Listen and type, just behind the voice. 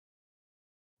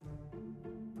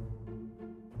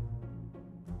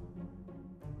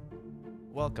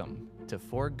Welcome to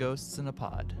Four Ghosts in a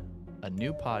Pod, a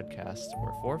new podcast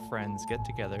where four friends get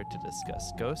together to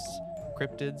discuss ghosts,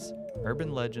 cryptids,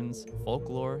 urban legends,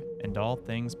 folklore, and all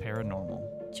things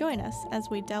paranormal. Join us as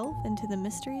we delve into the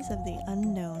mysteries of the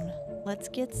unknown. Let's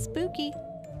get spooky.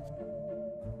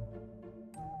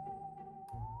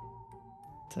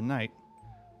 Tonight,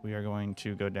 we are going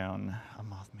to go down a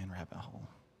Mothman rabbit hole.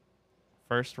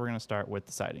 First, we're going to start with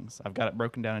the sightings. I've got it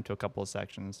broken down into a couple of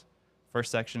sections. First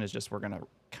section is just we're going to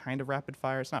kind of rapid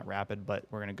fire. It's not rapid, but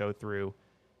we're going to go through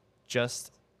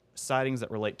just sightings that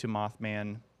relate to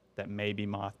Mothman, that may be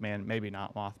Mothman, maybe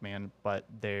not Mothman, but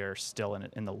they're still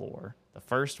in the lore. The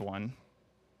first one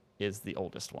is the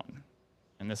oldest one,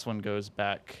 and this one goes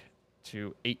back to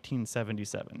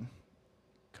 1877,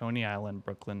 Coney Island,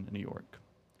 Brooklyn, New York.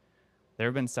 There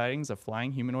have been sightings of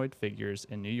flying humanoid figures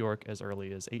in New York as early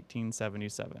as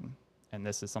 1877. And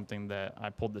this is something that I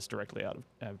pulled this directly out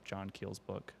of John Keel's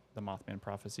book, The Mothman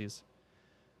Prophecies.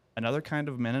 Another kind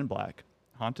of men in black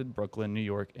haunted Brooklyn, New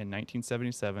York in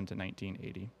 1977 to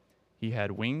 1980. He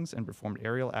had wings and performed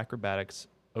aerial acrobatics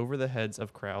over the heads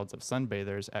of crowds of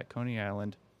sunbathers at Coney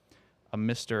Island. A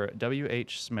Mr.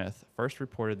 W.H. Smith first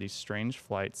reported these strange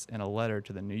flights in a letter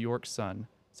to the New York Sun,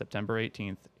 September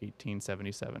 18th,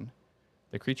 1877.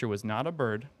 The creature was not a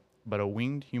bird, but a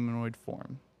winged humanoid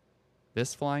form.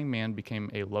 This flying man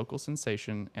became a local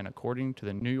sensation, and according to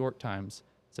the New York Times,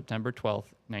 September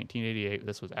 12th, 1988,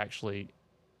 this was actually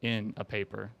in a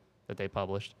paper that they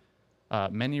published,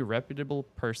 many reputable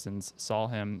persons saw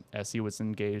him as he was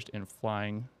engaged in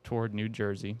flying toward New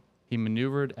Jersey. He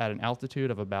maneuvered at an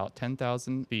altitude of about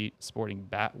 10,000 feet, sporting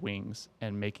bat wings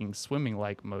and making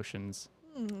swimming-like motions.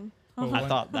 I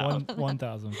thought that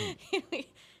 1,000 feet.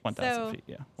 1,000 feet,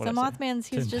 yeah. So Mothman's,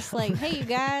 he's just like, hey, you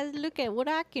guys, look at what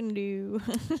I can do.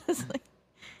 It's like,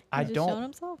 he's just showing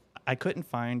himself. I couldn't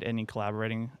find any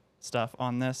collaborating stuff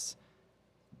on this,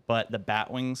 but the bat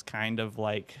wings kind of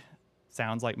like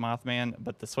sounds like Mothman,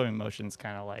 but the swimming motions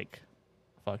kind of like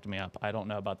fucked me up. I don't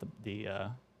know about the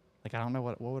like, I don't know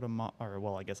what would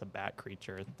I guess a bat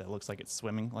creature that looks like it's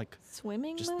swimming, like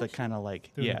Swimming just motion? the kind of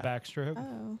like, Doing yeah. the backstroke.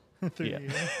 Oh. Yeah.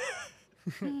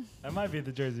 That might be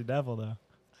the Jersey Devil, though.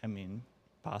 I mean,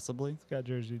 possibly. It's got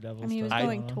Jersey Devil And he was stuff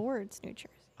going going on. towards New Jersey.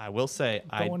 I will say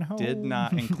I Going did home.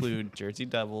 not include Jersey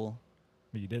Devil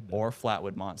But you did, though. or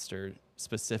Flatwood Monster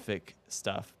specific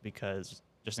stuff because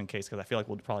just in case, because I feel like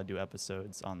we'll probably do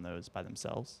episodes on those by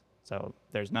themselves. So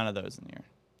there's none of those in here.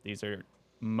 These are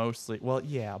mostly, well,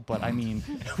 yeah, but I mean,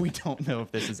 we don't know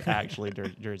if this is actually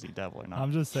Jersey Devil or not.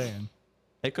 I'm just saying.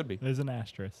 It could be. There's an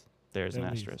asterisk. There's an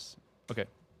at least. asterisk. Okay,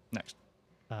 next.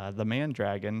 The man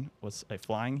dragon was a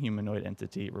flying humanoid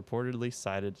entity reportedly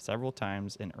sighted several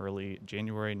times in early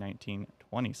January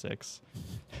 1926.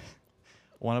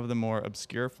 One of the more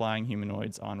obscure flying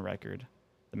humanoids on record.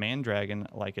 The man dragon,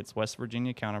 like its West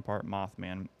Virginia counterpart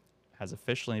Mothman, has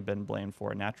officially been blamed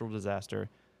for a natural disaster,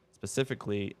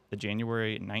 specifically the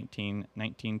January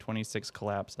 1926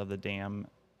 collapse of the dam.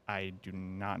 I do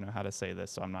not know how to say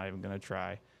this, so I'm not even going to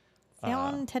try.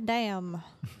 Dam.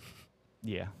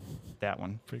 Yeah, that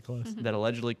one. Pretty close. That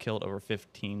allegedly killed over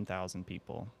 15,000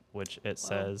 people, which it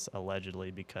says allegedly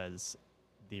because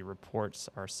the reports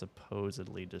are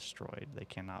supposedly destroyed. They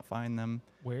cannot find them.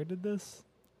 Where did this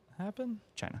happen?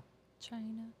 China.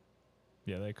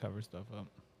 Yeah, they cover stuff up.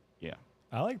 Yeah.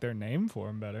 I like their name for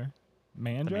him better.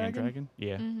 Man The Dragon? man dragon?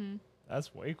 Yeah.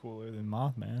 That's way cooler than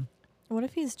Mothman. What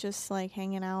if he's just like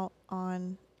hanging out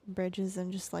on bridges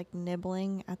and just like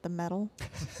nibbling at the metal?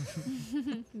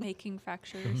 Making The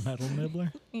fractures. metal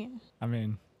nibbler? Yeah. I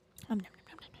mean, Nom, nom, nom,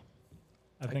 nom, nom.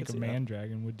 I I think could a see that. man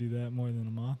dragon would do that more than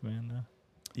a Mothman, though.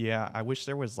 Yeah, I wish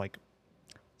there was like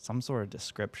some sort of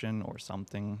description or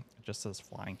something. It just says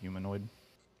flying humanoid.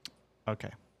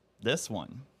 Okay. This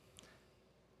one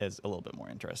is a little bit more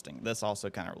interesting. This also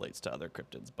kind of relates to other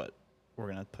cryptids, but we're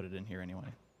going to put it in here anyway.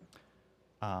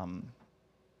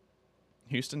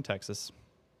 Houston, Texas,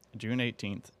 June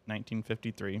 18th,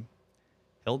 1953.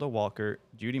 Hilda Walker,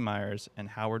 Judy Myers, and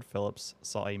Howard Phillips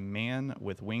saw a man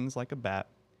with wings like a bat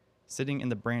sitting in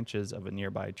the branches of a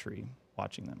nearby tree,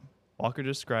 watching them. Walker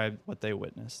described what they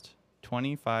witnessed.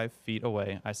 25 feet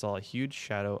away, I saw a huge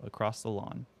shadow across the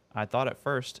lawn. I thought at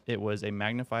first it was a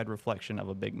magnified reflection of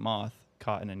a big moth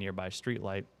caught in a nearby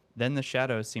streetlight. Then the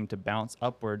shadow seemed to bounce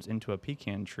upwards into a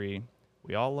pecan tree.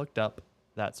 We all looked up.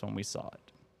 That's when we saw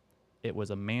it. It was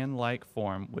a man-like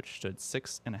form which stood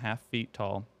 6.5 feet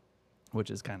tall,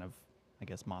 which is kind of, I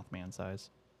guess, Mothman size,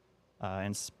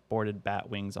 and sported bat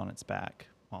wings on its back.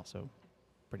 Also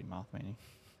pretty Mothman-y.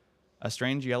 A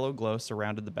strange yellow glow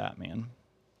surrounded the Batman.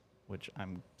 which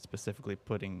I'm specifically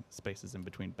putting spaces in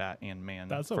between bat and man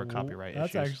That's for copyright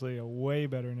That's issues. actually a way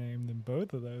better name than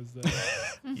both of those. Though.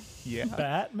 Yeah.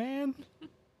 Batman.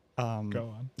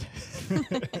 Go on.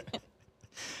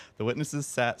 The witnesses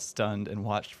sat stunned and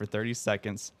watched for 30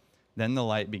 seconds. Then the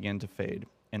light began to fade,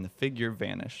 and the figure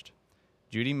vanished.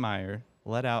 Judy Meyer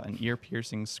let out an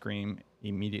ear-piercing scream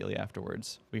immediately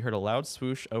afterwards. We heard a loud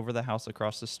swoosh over the house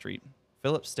across the street.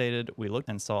 Phillips stated, "We looked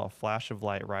and saw a flash of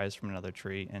light rise from another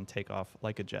tree and take off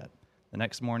like a jet." The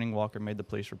next morning, Walker made the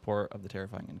police report of the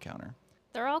terrifying encounter.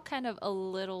 They're all kind of a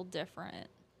little different,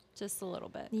 just a little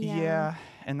bit. Yeah,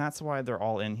 and that's why they're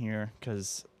all in here,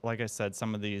 because, like I said,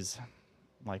 some of these,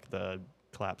 like the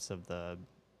collapse of the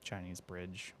Chinese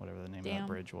bridge, whatever the name of that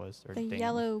bridge was. Or the dam.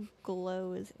 yellow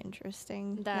glow is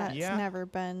interesting. That's Yeah. never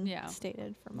been Yeah.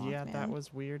 stated for Mothman. Yeah, that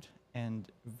was weird and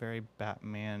very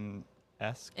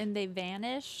Batman-esque. And they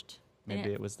vanished. They Maybe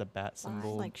didn't it was the bat fly,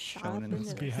 symbol like shot shown up in the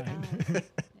into the behind. sky.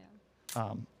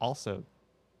 Yeah. Also,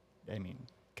 I mean,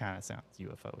 kind of sounds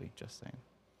UFO-y, just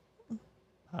saying.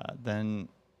 Then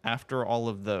after all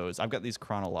of those, I've got these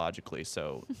chronologically,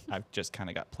 so I've just kind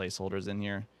of got placeholders in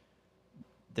here.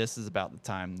 This is about the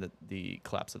time that the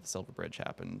collapse of the Silver Bridge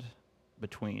happened,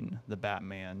 between the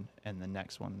Batman and the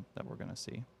next one that we're going to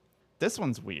see. This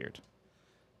one's weird.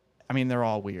 I mean, they're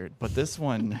all weird, but this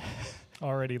one...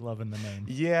 Already loving the name.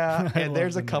 Yeah, I and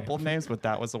there's a love the couple name. names, but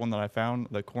that was the one that I found,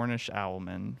 the Cornish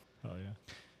Owlman. Oh yeah.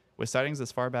 With sightings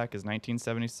as far back as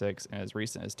 1976 and as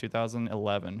recent as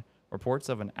 2011, reports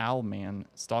of an owl man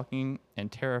stalking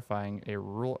and terrifying a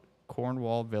rural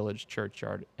Cornwall village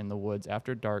churchyard in the woods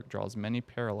after dark draws many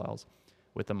parallels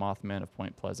with the Mothman of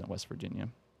Point Pleasant, West Virginia.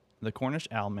 The Cornish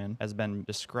owlman has been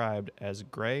described as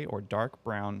gray or dark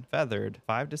brown, feathered,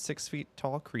 5 to 6 feet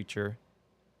tall creature,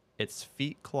 its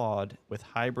feet clawed with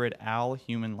hybrid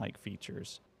owl-human-like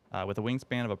features, with a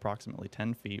wingspan of approximately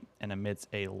 10 feet and emits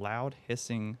a loud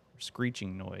hissing,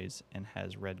 screeching noise and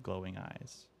has red glowing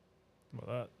eyes.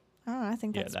 Well, Oh, I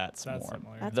think that's that's more.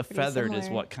 similar. That's The pretty feathered is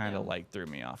similar. what kind of Yeah. like threw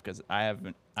me off because I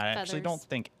actually don't Feathers.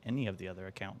 think any of the other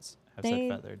accounts have They-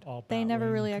 said feathered. all they never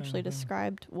Batwing really kind actually of thing.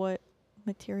 described what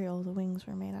material the wings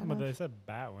were made out But of. they said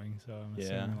batwing, so I'm Yeah.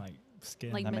 assuming like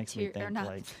skin. Like That makes me material, or think, not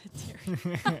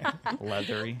like- material.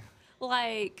 Leathery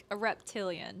Like a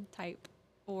reptilian type,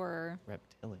 or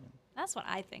reptilian. that's what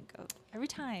I think of every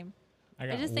time. I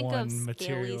got just think one of scaly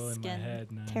material in my skin.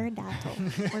 head now. Pterodactyl.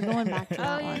 We're going back to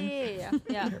Oh that yeah, one.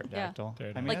 yeah. Pterodactyl. I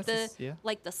mean, Pterodactyl. Like that's the just- yeah,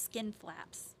 like the skin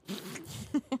flaps.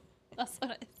 That's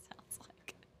what it sounds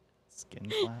like. skin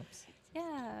flaps.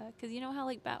 Yeah, because you know how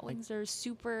like bat wings are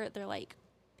super. They're like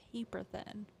paper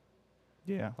thin.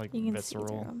 Yeah, like You can see through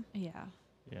visceral. 'em. Yeah,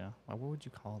 Yeah. What would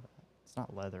you call that? It's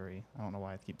not leathery. I don't know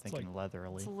why I keep thinking like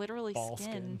leatherly. it's literally Ball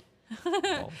skin.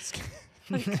 Ball skin.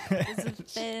 Like, it's a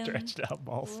thin Stretched out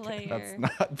ball skin. layer. That's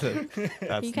not the.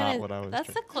 That's You not kinda- what I was. That's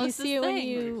the You closest see it when thing.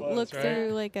 you close, look right? through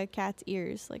like a cat's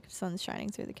ears, like if sun's shining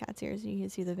through the cat's ears, you can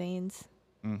see the veins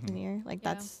in the Mhm. ear. Like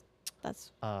Yeah. that's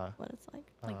Uh, what it's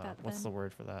like. Like that what's thin. the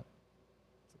word for that?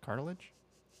 Is it cartilage?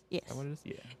 Yes, Is that what it is?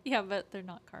 Yeah. Yeah, but they're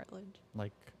not cartilage.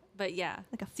 Like, But yeah,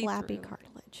 like a see flappy through.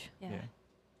 cartilage. Yeah. yeah.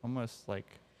 Almost like.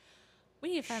 We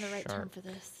need to find the right term Sharp. for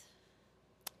this.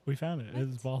 We found it.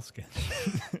 It's ball skin.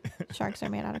 Sharks are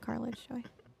made out of cartilage, Joey.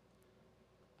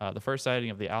 The first sighting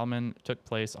of the Owlman took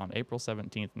place on April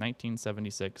 17th,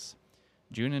 1976.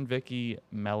 June and Vicky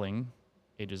Melling,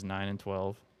 ages 9 and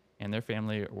 12, and their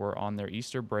family were on their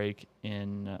Easter break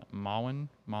in Maunan,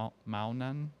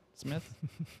 Smith.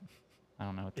 I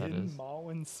don't know what that is. In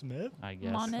Malwyn Smith? I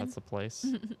guess Monin? that's the place.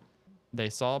 They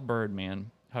saw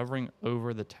Birdman hovering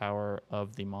over the tower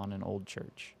of the Monin Old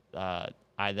Church.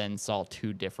 I then saw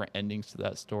two different endings to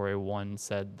that story. One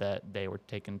said that they were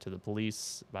taken to the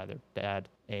police by their dad,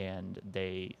 and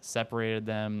they separated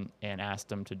them and asked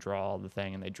them to draw the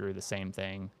thing, and they drew the same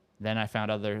thing. Then I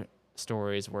found other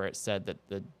stories where it said that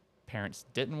the parents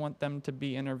didn't want them to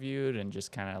be interviewed and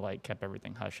just kind of like kept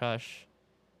everything hush-hush.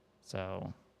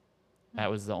 So that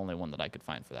was the only one that I could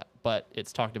find for that. But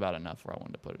it's talked about enough where I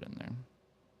wanted to put it in there.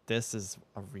 This is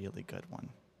a really good one.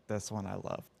 This one I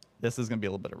love. This is going to be a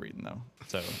little bit of reading, though,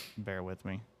 so bear with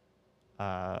me.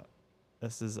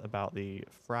 This is about the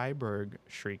Freiburg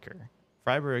Shrieker.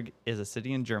 Freiburg is a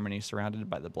city in Germany surrounded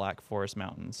by the Black Forest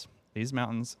Mountains. These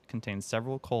mountains contain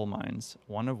several coal mines,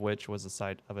 one of which was the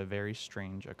site of a very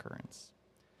strange occurrence.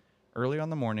 Early on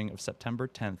the morning of September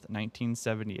 10th,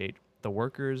 1978, the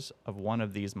workers of one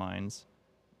of these mines,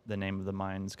 the name of the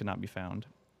mines could not be found,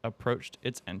 approached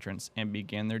its entrance and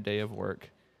began their day of work.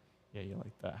 Yeah, you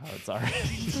like that, how it's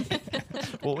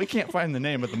already. Well, we can't find the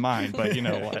name of the mine, but you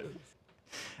know what?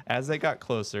 As they got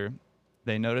closer,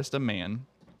 they noticed a man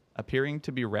appearing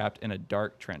to be wrapped in a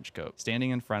dark trench coat,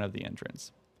 standing in front of the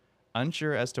entrance.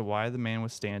 Unsure as to why the man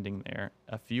was standing there,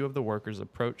 a few of the workers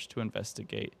approached to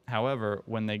investigate. However,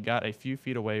 when they got a few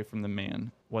feet away from the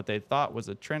man, what they thought was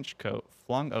a trench coat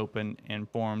flung open and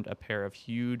formed a pair of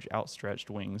huge outstretched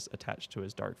wings attached to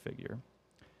his dark figure.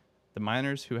 The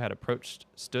miners who had approached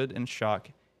stood in shock,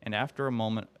 and after a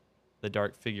moment, the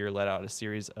dark figure let out a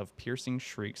series of piercing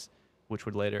shrieks, which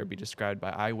would later be described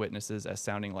by eyewitnesses as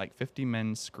sounding like 50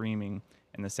 men screaming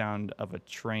and the sound of a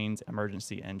train's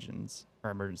emergency engines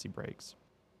or emergency brakes.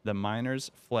 The miners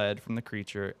fled from the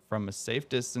creature. From a safe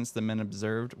distance, the men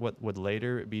observed what would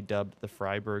later be dubbed the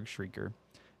Freiburg Shrieker,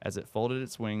 as it folded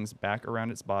its wings back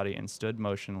around its body and stood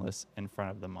motionless in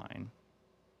front of the mine.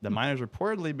 The miners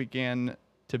reportedly began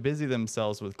to busy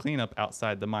themselves with cleanup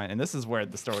outside the mine, and this is where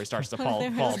the story starts to fall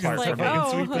apart like,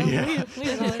 for me. we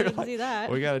didn't see that.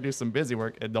 We got to do some busy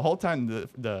work. And the whole time,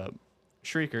 the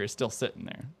shrieker is still sitting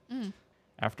there.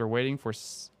 After waiting for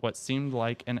what seemed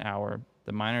like an hour,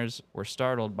 the miners were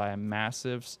startled by a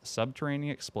massive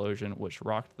subterranean explosion which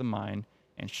rocked the mine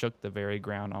and shook the very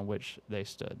ground on which they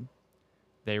stood.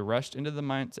 They rushed into the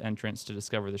mine's entrance to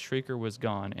discover the shrieker was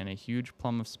gone, and a huge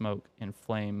plume of smoke and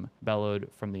flame bellowed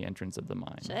from the entrance of the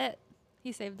mine. Shit.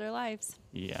 He saved their lives.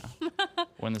 Yeah.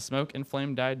 When the smoke and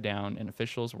flame died down and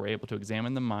officials were able to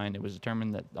examine the mine, it was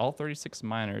determined that all 36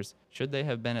 miners, should they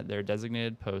have been at their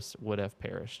designated posts, would have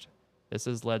perished. This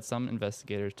has led some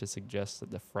investigators to suggest that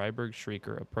the Freiburg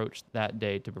Shrieker approached that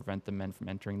day to prevent the men from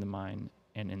entering the mine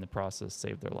and in the process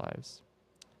save their lives.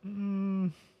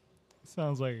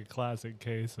 Sounds like a classic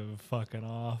case of fucking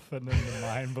off, and then the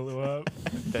mine blew up.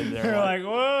 Then They're like,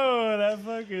 whoa, that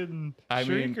fucking I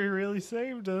mean- shrieker really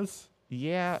saved us.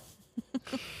 Yeah.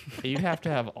 You'd have to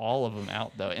have all of them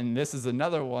out, though. And this is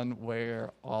another one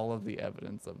where all of the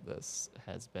evidence of this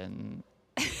has been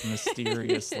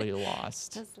mysteriously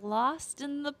lost. Just lost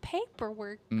in the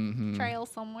paperwork Mhm. trail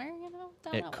somewhere, you know?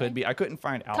 Down It that could way. be. I couldn't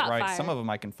find Caught outright. fire. Some of them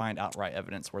I can find outright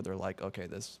evidence where they're like, okay,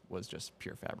 this was just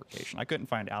pure fabrication. I couldn't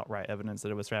find outright evidence that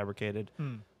it was fabricated,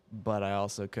 but I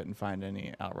also couldn't find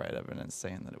any outright evidence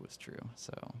saying that it was true.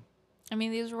 So I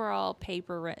mean, these were all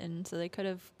paper written, so they could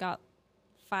have got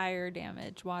fire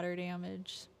damage, water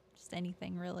damage, just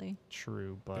anything really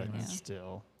true, but Yeah.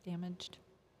 still. damaged.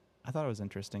 I thought it was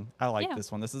interesting. I like Yeah.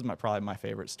 this one. This is probably my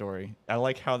favorite story. I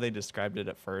like how they described it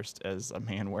at first as a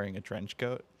man wearing a trench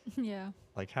coat. Yeah.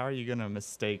 Like, how are you going to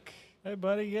mistake? Hey,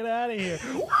 buddy, get out of here.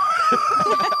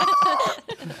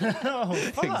 Oh,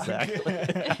 fuck.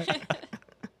 Exactly.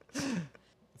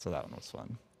 So that one was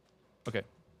fun. Okay,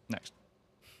 next.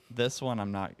 This one,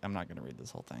 I'm not going to read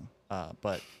this whole thing.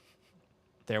 But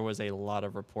there was a lot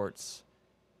of reports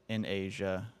in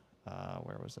Asia.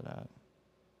 Where was it at?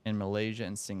 In Malaysia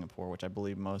and Singapore, which I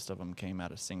believe most of them came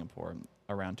out of Singapore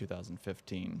around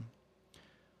 2015.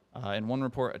 In one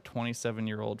report, a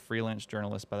 27-year-old freelance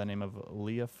journalist by the name of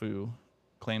Leah Fu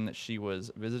claimed that she was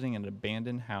visiting an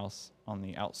abandoned house on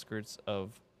the outskirts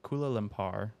of Kuala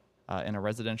Lumpur in a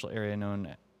residential area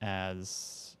known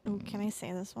as... Ooh, can I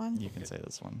say this one? You can say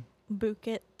this one.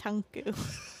 Bukit Tungku.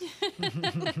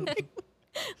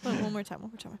 Wait, one more time.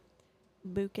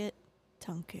 Bukit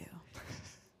Tungku.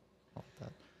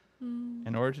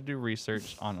 In order to do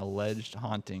research on alleged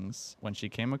hauntings, when she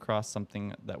came across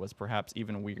something that was perhaps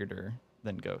even weirder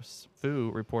than ghosts,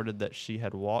 Fu reported that she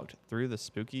had walked through the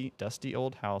spooky, dusty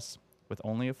old house with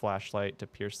only a flashlight to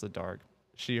pierce the dark.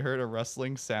 She heard a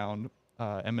rustling sound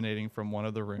emanating from one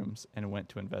of the rooms and went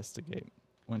to investigate.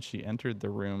 When she entered the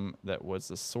room that was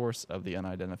the source of the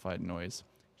unidentified noise,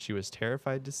 she was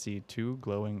terrified to see two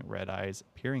glowing red eyes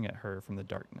peering at her from the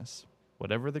darkness.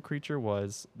 Whatever the creature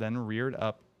was then reared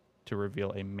up to reveal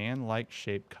a man-like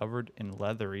shape covered in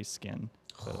leathery skin.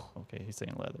 So, okay, he's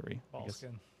saying leathery. I guess.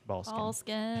 Ball skin. All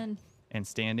skin. And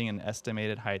standing an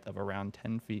estimated height of around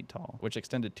 10 feet tall, which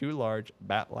extended two large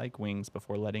bat-like wings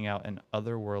before letting out an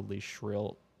otherworldly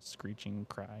shrill screeching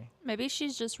cry. Maybe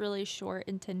she's just really short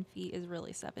and 10 feet is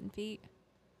really 7 feet.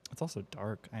 It's also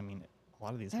dark. I mean, a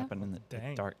lot of these happen in the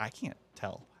Dang. dark. I can't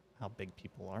tell how big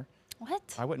people are.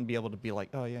 What? I wouldn't be able to be like,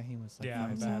 oh yeah, he was like Yeah,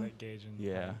 I'm 5'7". bad at gauging.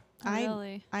 Yeah.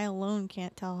 Really? I alone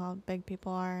can't tell how big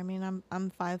people are. I mean, I'm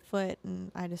 5 foot,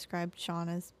 and I described Sean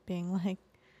as being like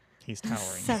He's towering.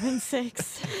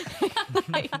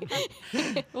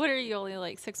 7'6". What are you, only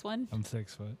like 6'1"? I'm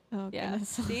 6 foot. Oh Yeah. goodness.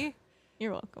 See?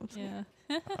 You're welcome. Yeah.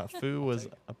 Fu was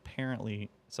apparently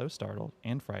so startled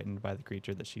and frightened by the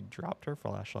creature that she dropped her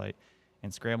flashlight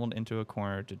and scrambled into a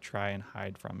corner to try and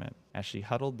hide from it. As she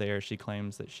huddled there, she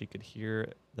claims that she could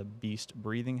hear the beast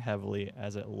breathing heavily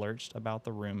as it lurched about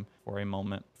the room for a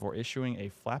moment before issuing a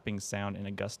flapping sound in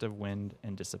a gust of wind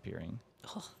and disappearing.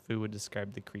 Fu would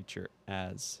describe the creature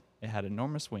as it had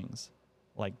enormous wings,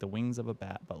 like the wings of a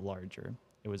bat, but larger.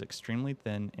 It was extremely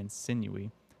thin and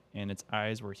sinewy, and its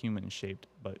eyes were human-shaped,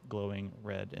 but glowing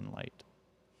red and light.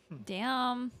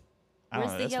 Damn. I don't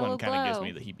Where's know, the this yellow one kind of gives glow?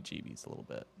 me the heebie-jeebies a little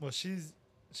bit. Well, she's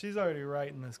already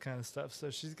writing this kind of stuff, so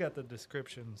she's got the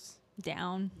descriptions.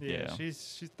 Down. Yeah.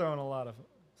 She's throwing a lot of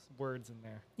words in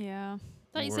there. Yeah.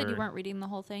 Thought you said you Word. weren't reading the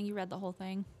whole thing. You read the whole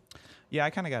thing. Yeah, I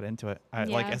kind of got into it. Like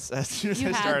Yeah. as soon as You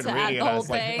I had started to add reading it, the I whole was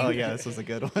like, thing. oh yeah, this was a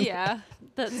good one. Yeah.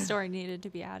 The story needed to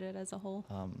be added as a whole.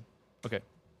 Okay,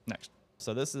 next.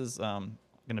 So this is going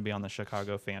to be on the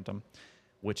Chicago Phantom,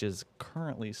 which is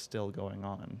currently still going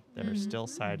on. There are still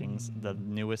sightings. The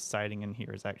newest sighting in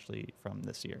here is actually from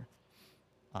this year.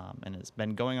 And it's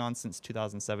been going on since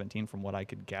 2017 from what I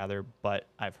could gather, but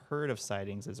I've heard of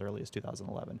sightings as early as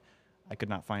 2011. I could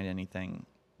not find anything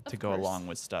to go along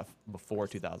with stuff before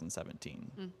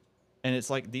 2017. And it's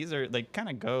like they kind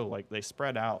of go, like they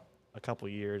spread out a couple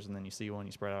years, and then you see one,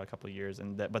 you spread out a couple years,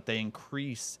 but they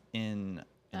increase in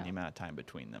the amount of time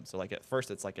between them. So like at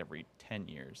first it's like every 10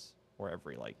 years or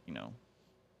every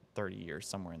 30 years,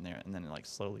 somewhere in there, and then it like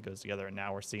slowly goes together, and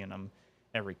now we're seeing them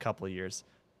every couple of years,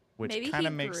 which kind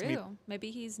of makes me.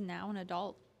 Maybe he's now an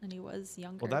adult and he was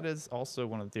younger. Well, that is also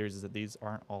one of the theories, is that these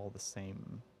aren't all the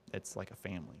same. It's like a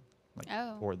family,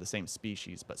 or the same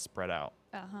species but spread out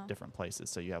different places.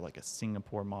 So you have like a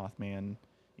Singapore Mothman,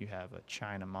 you have a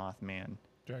China Mothman,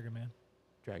 Dragon Man.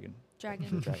 Dragon.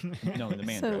 No, the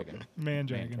man So- dragon. Man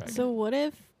Dragon. So what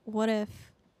if,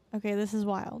 okay, this is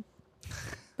wild,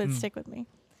 but stick with me.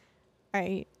 All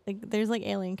right, like there's like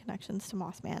alien connections to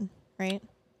Mothman, right?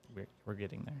 We're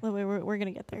getting there. We're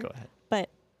gonna get there. Go ahead. But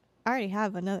I already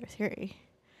have another theory.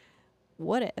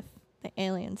 What if the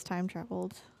aliens time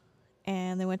traveled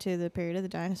and they went to the period of the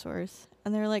dinosaurs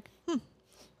and they're like,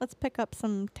 let's pick up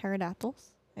some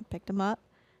pterodactyls. They picked them up,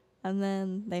 and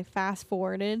then they fast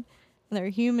forwarded, and they're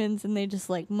humans, and they just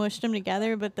like mushed them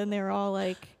together, but then they were all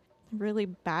like really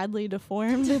badly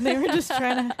deformed, and they were just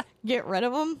trying to get rid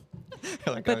of them.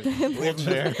 Like, But then We'll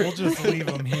just leave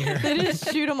them here. they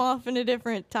just shoot them off into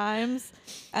different times,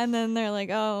 and then they're like,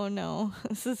 oh no,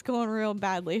 this is going real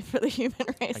badly for the human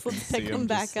I race. can Let's see pick 'em them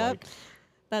back just, up. like,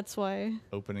 That's why.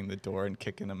 opening the door and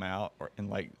kicking them out, and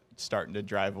like starting to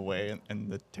drive away,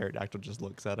 and the pterodactyl just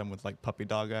looks at him with like puppy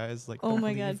dog eyes, like, Oh don't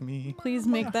my leave God. me. Please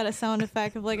make that a sound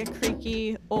effect of like a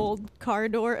creaky old car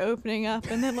door opening up,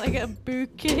 and then like a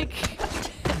boot kick.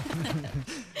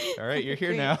 All right, you're here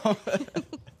Great. now.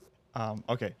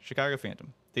 Okay, Chicago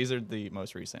Phantom. These are the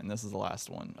most recent, and this is the last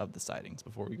one of the sightings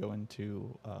before we go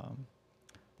into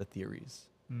the theories,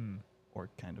 or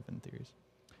kind of in theories.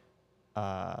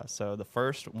 So the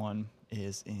first one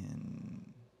is in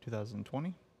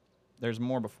 2020. There's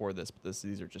more before this, but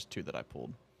these are just two that I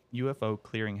pulled. UFO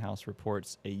Clearinghouse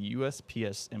reports a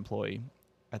USPS employee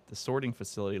at the sorting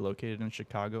facility located in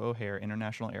Chicago O'Hare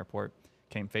International Airport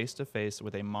came face to face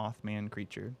with a Mothman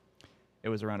creature. It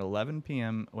was around 11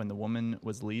 p.m. when the woman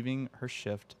was leaving her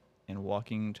shift and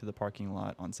walking to the parking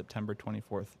lot on September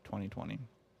 24th, 2020.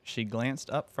 She glanced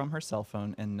up from her cell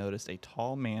phone and noticed a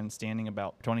tall man standing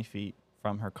about 20 feet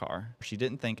from her car. She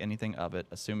didn't think anything of it,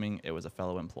 assuming it was a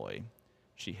fellow employee.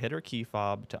 She hit her key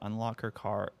fob to unlock her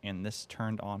car, and this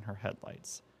turned on her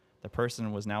headlights. The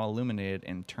person was now illuminated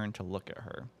and turned to look at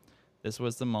her. This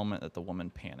was the moment that the woman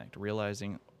panicked,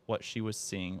 realizing what she was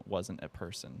seeing wasn't a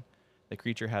person. The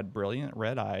creature had brilliant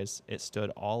red eyes. It stood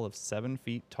all of 7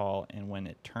 feet tall, and when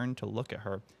it turned to look at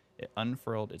her, it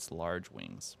unfurled its large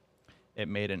wings. It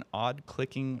made an odd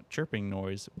clicking, chirping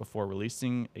noise before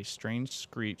releasing a strange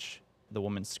screech. The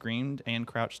woman screamed and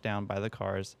crouched down by the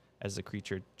cars as the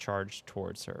creature charged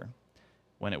towards her.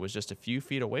 When it was just a few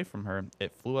feet away from her,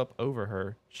 it flew up over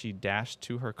her. She dashed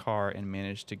to her car and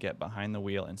managed to get behind the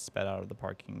wheel and sped out of the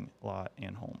parking lot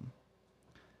and home.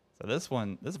 So this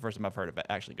is the first time I've heard of it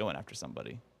actually going after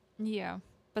somebody. Yeah.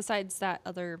 Besides that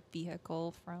other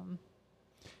vehicle from.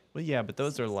 Well, yeah, but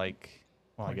those are like,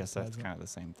 well, I Point guess that's Pleasant. kind of the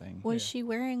same thing. Was she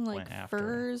wearing like Went after her.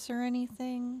 furs or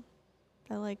anything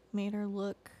that like made her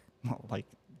look? Like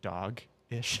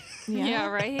dog-ish. Yeah,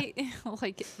 right?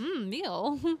 Like,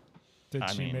 meal. Did I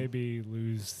she mean- maybe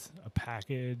lose a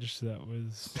package that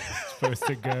was supposed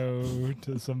to go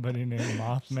to somebody named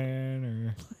Mothman,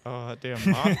 or Oh, damn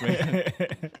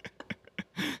Mothman.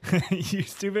 you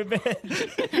stupid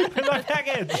bitch? Where's my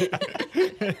package?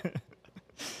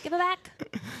 Give it back.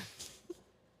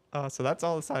 So that's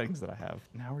all the sightings that I have.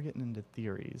 Now we're getting into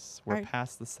theories. We're Are-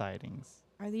 past the sightings.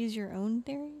 Are these your own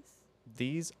theories?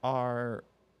 These are.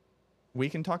 We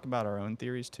can talk about our own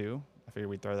theories too. I figured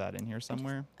we'd throw that in here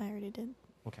somewhere. I already did.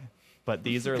 Okay. But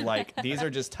these are like these are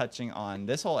just touching on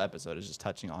this whole episode is just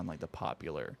touching on like the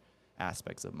popular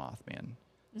aspects of Mothman.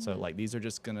 So like these are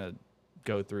just gonna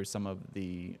go through some of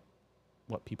the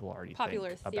what people already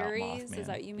Popular think theories, about Mothman. is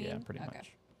that what you Yeah, mean? pretty Okay.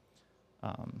 much.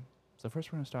 So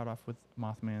first we're gonna start off with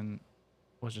Mothman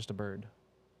was just a bird.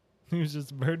 He was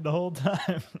just a bird the whole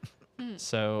time.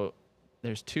 So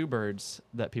there's two birds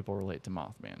that people relate to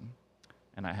Mothman,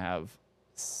 and I have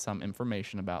some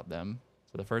information about them.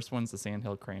 So the first one's the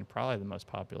sandhill crane, probably the most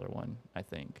popular one, I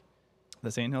think. The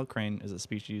sandhill crane is a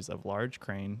species of large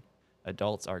crane.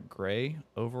 Adults are gray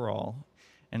overall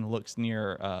and looks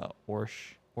near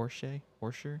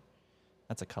Orcher.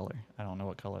 That's a color. I don't know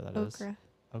what color that is. Okra.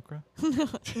 Okra?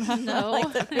 No.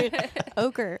 Like the food.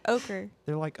 Ochre.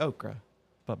 They're like okra,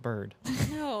 but bird.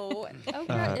 No.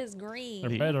 Okra is green.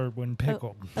 They're better when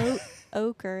pickled.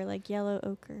 Ochre, like yellow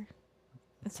ochre.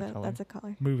 That's a color? That's a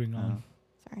color. Moving on.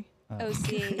 Sorry.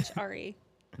 OCHRE.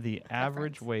 The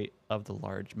average weight of the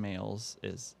large males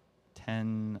is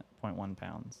 10.1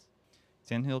 pounds.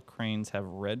 Sandhill cranes have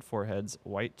red foreheads,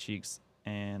 white cheeks,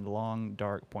 and long,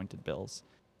 dark, pointed bills.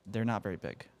 They're not very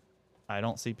big. I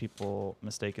don't see people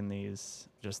mistaking these,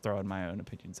 just throwing my own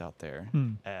opinions out there,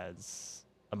 as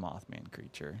a Mothman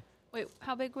creature. Wait,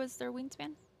 how big was their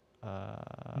wingspan?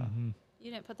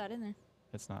 You didn't put that in there.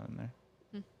 It's not in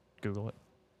there. Google it.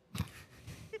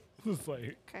 It's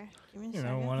like, Okay. Give me a you know,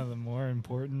 second. one of the more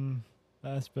important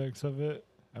aspects of it.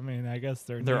 I mean, I guess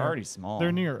they're They're near, already small.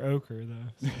 They're near ochre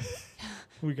though. So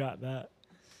we got that.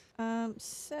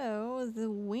 So the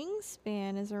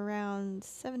wingspan is around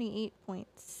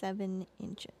 78.7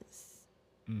 inches.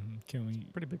 Can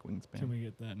Pretty big wingspan. we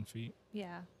get that in feet?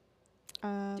 Yeah.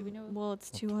 Do we know- Well,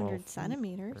 it's Well, 200 12 feet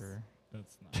centimeters. or-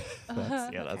 That's not. That's, yeah,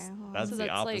 Okay, that's hold on. that's So the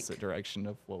that's opposite like- direction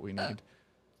of what we need.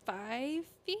 5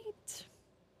 feet?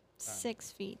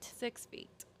 6 feet. 6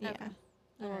 feet. Yeah. Okay. A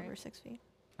little Alright. over 6 feet.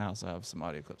 I also have some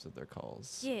audio clips of their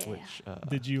calls. Yeah. Which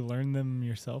Did you learn them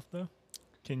yourself though?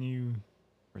 Can you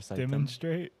recite them?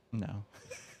 demonstrate? No.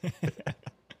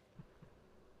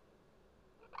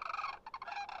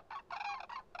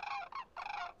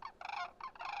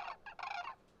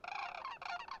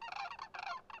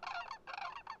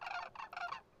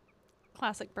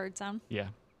 Classic bird sound. Yeah.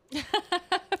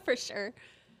 For sure.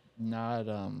 Not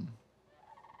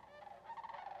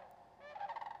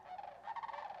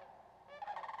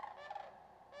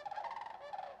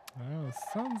Oh, it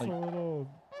sounds Like- a little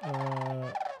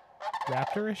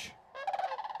raptorish.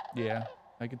 yeah,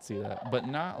 I could see that. But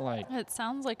not like It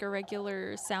sounds like a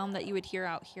regular sound that you would hear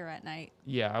out here at night.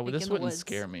 yeah, Like this in the wouldn't woods.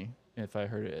 scare me if I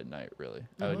heard it at night, really.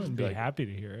 I I would would just be be like, happy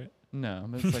to hear it. no,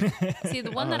 but it's like See,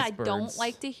 the one Oh, that I it's don't birds.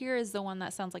 like to hear is the one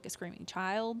that sounds like a screaming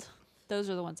child. Those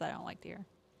are the ones I don't like to hear.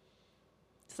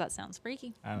 So that sounds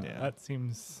freaky. I don't Yeah. know. That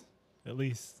seems at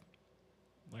least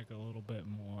like a little bit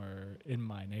more in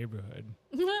my neighborhood.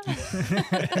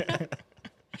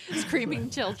 Screaming You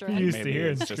children. used Maybe to hear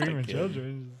it's just a screaming kid.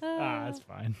 children. It's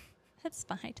fine. It's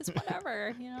fine. Just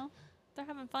whatever, you know? They're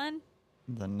having fun.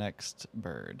 the next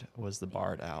bird was the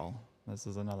barred owl. This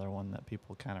is another one that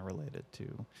people kind of related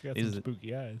to. She got Is some it-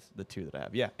 spooky eyes. The two that I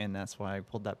have. Yeah, and that's why I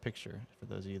pulled that picture. For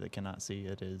those of you that cannot see,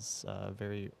 it is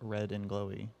very red and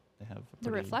glowy. They have a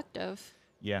They're pretty- reflective.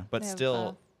 Yeah, but They have,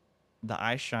 still, the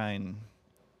eye shine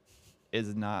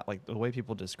is not like the way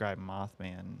people describe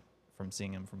Mothman from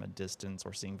seeing him from a distance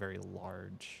or seeing very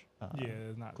large. Yeah,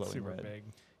 it's not glowing super red. big.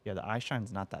 Yeah, the eye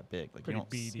shine's not that big. Like Pretty you don't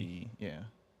beady. see. Yeah,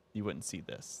 you wouldn't see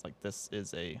this. Like this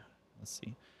is a. Let's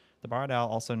see. The barred owl,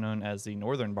 also known as the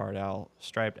northern barred owl,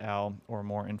 striped owl, or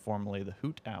more informally the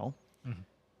hoot owl,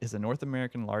 is a North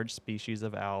American large species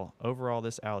of owl. Overall,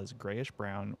 this owl is grayish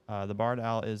brown. The barred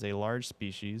owl is a large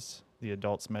species. The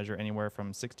adults measure anywhere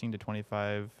from 16 to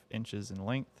 25 inches in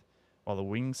length, while the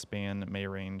wingspan may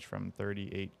range from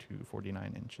 38 to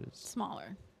 49 inches.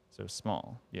 Smaller. So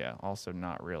small. Yeah, also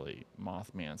not really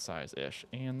Mothman size-ish.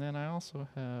 And then I also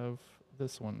have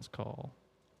this one's call.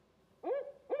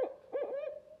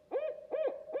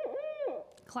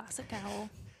 Classic owl.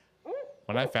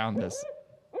 When I found this,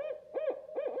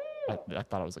 I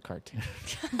thought it was a cartoon.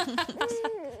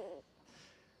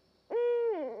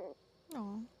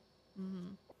 Oh.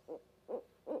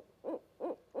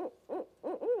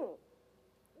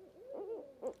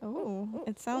 Oh,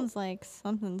 it sounds like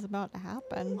something's about to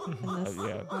happen in this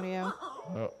yeah. audio.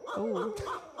 Oh, Oh,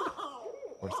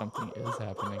 or something is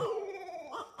happening.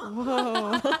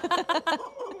 whoa.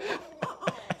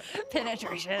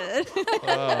 Penetration.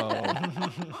 Oh.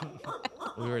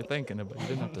 We were thinking it, but you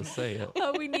didn't have to say it.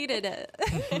 Oh, we needed it.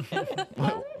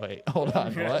 Wait, hold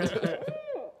on. What?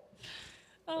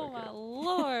 Oh my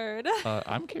lord.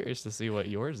 I'm curious to see what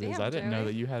yours is. Damn, I didn't know Joey.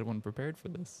 that you had one prepared for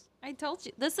this. I told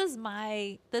you. This is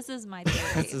my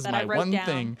theory This is that my I wrote one down.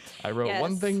 thing. I wrote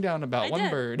one Yes. thing down about I one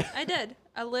did. bird. I did.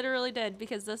 I literally did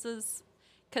because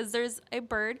there's a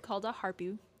bird called a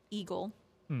harpy eagle.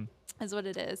 Hmm. Is what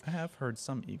it is. I have heard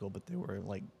some eagle, but they were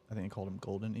like, I think they called them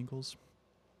golden eagles.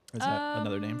 Is that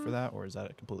another name for that, or is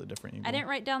that a completely different eagle? I didn't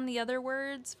write down the other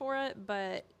words for it,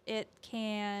 but it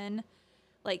can,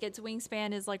 like, its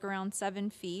wingspan is like around 7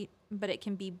 feet, but it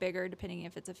can be bigger depending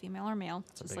if it's a female or male,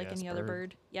 That's a just like big-ass any other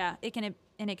bird. bird. Yeah, it can,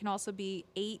 and it can also be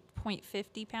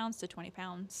 8.50 pounds to 20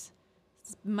 pounds.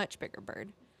 It's a much bigger bird.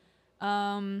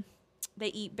 They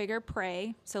eat bigger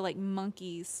prey, so like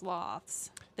monkeys,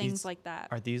 sloths, things These- like that.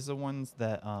 Are these the ones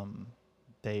that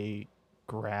they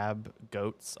grab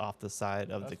goats off the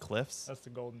side of the cliffs? That's the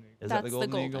golden eagle. Is That's that the the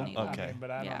golden, golden eagle? eagle. Okay. But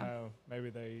I Yeah. don't know. Maybe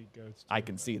they eat goats. I too,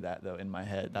 can but- see that though in my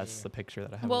head. That's Yeah. the picture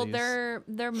that I have. Well, of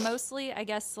these. they're mostly, I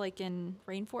guess, like in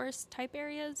rainforest type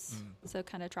areas, so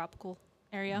kind of tropical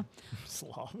area.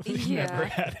 Sloth. Yeah. Never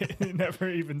had it. Never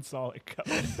even saw it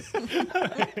coming.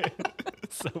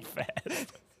 So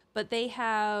fast. But they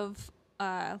have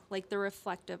like the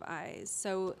reflective eyes,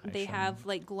 so Eye they shine. have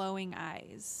like glowing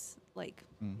eyes, like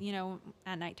you know,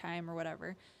 at nighttime or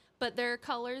whatever. But their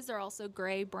colors are also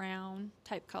gray brown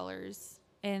type colors,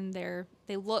 and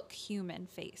they look human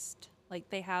faced. Like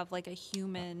they have like a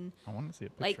human, I want to see a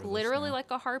picture. like of this literally now.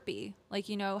 like a harpy. Like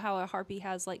you know how a harpy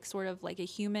has like sort of like a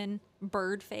human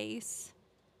bird face.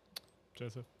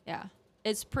 Joseph. Yeah,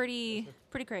 it's pretty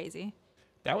crazy.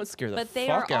 That would scare the But they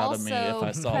are fuck out also of me if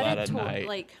I saw that at predator- night.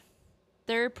 like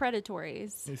they're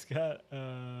predatories. He's got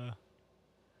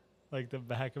like the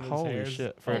back of his Holy hair.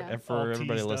 shit! For Yeah. for all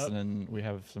everybody teased up. listening, we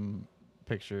have some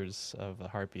pictures of a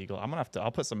harpy eagle. I'm gonna have to.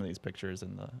 I'll put some of these pictures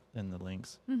in the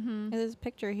links. There's a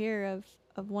picture here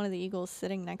of one of the eagles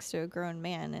sitting next to a grown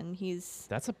man, and he's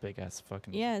That's a big ass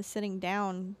fucking. sitting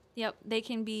down. Yep, they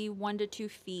can be 1 to 2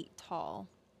 feet tall.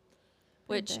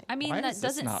 Which big. I mean, Why that has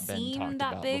this doesn't not been seem talked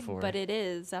that about big, before? but it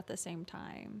is at the same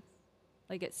time.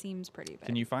 Like it seems pretty big.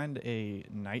 Can you find a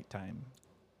nighttime?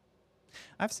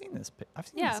 I've seen this. I've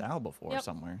seen this Yeah. owl before Yep.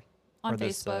 somewhere. on or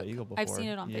this, Facebook? eagle I've before. seen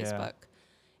it on Yeah. Facebook,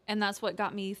 and that's what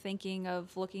got me thinking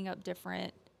of looking up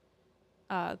different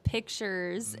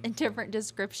pictures and different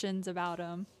descriptions about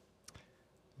them.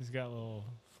 He's got little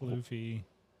floofy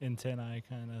antennae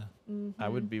kind of. I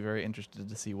would be very interested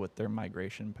to see what their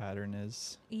migration pattern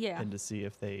is, Yeah. and to see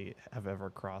if they have ever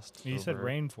crossed. You said over.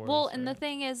 rainforest. Well, and the right?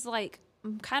 thing is, like,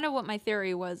 kind of what my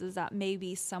theory was is that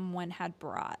maybe someone had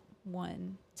brought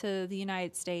one to the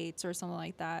United States or something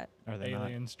like that. Are they not?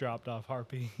 aliens dropped off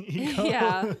harpy.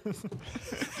 Yeah.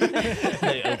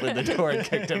 They opened the door and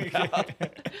kicked him out.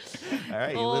 All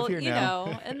right, you Well, live here now.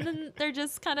 know, and then they're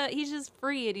just kind of, he's just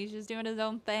free and he's just doing his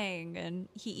own thing and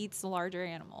he eats the larger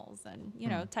animals and, you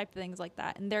know, type of things like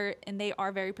that. And they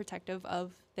are very protective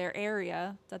of their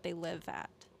area that they live at.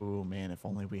 Ooh, man, if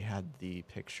only we had the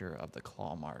picture of the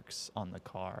claw marks on the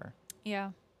car.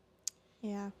 Yeah.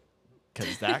 Yeah.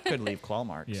 Because that could leave claw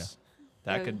marks. Yeah.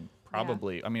 That Yeah. could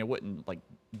probably, I mean, it wouldn't like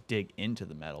dig into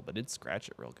the metal, but it'd scratch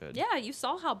it real good. Yeah, you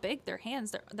saw how big their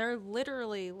hands. They're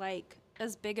literally like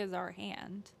as big as our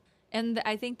hand. And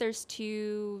I think there's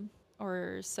 2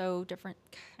 or so different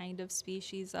kind of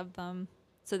species of them.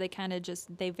 So they kind of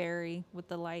they vary with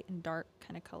the light and dark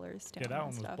kind of colors. Yeah, down that and one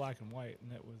was stuff. black and white,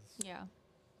 and it was. Yeah.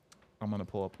 I'm going to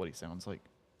pull up what he sounds like.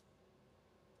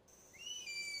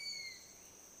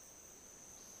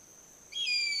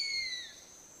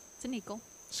 It's an eagle.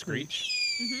 Screech.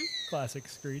 Classic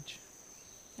screech.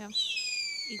 Yeah.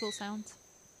 Eagle sounds.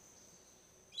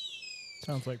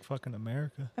 Sounds like fucking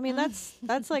America. I mean,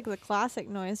 that's like the classic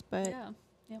noise, but Yeah.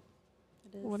 Yep.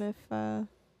 It is. what if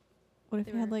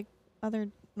They you had were- like other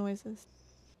noises?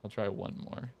 I'll try one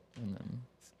more. And then.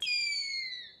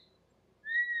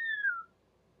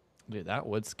 Dude, that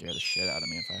would scare the shit out of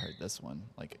me if I heard this one.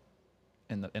 Like,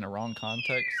 in a wrong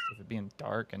context, if it being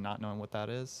dark and not knowing what that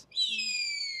is.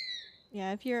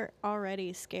 Yeah, if you're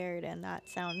already scared and that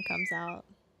sound comes out.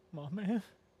 Mothman.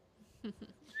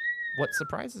 What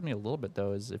surprises me a little bit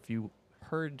though is if you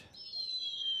heard,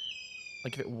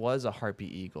 like, if it was a harpy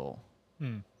eagle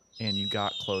and you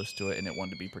got close to it and it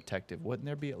wanted to be protective, wouldn't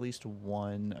there be at least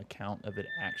one account of it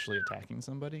actually attacking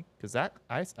somebody? Because that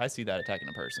I see that attacking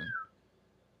a person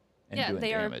and Yeah, doing they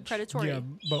damage. are predatory. Yeah,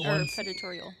 but or once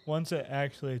predatorial. once it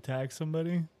actually attacks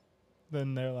somebody,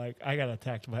 then they're like, I got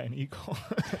attacked by an eagle.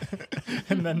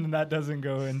 And then that doesn't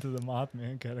go into the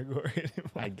Mothman category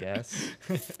anymore. I guess.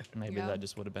 Maybe Yeah. that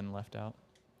just would have been left out.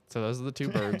 So those are the two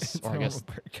birds, It's or I normal guess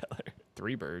bird color.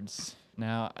 3 birds.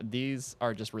 Now, these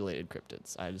are just related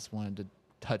cryptids. I just wanted to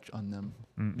touch on them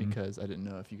because I didn't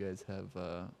know if you guys have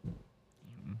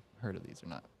heard of these or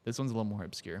not. This one's a little more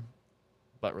obscure,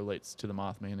 but relates to the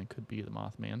Mothman and could be the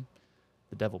Mothman.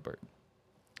 The devil bird.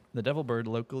 The devil bird,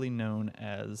 locally known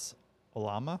as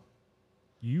Olama,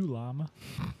 You llama.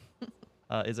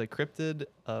 is a cryptid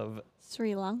of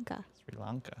Sri Lanka. Sri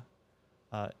Lanka.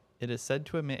 It is said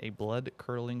to emit a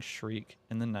blood-curdling shriek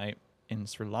in the night. In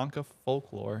Sri Lanka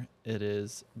folklore, it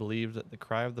is believed that the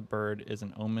cry of the bird is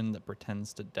an omen that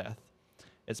portends to death.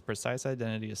 Its precise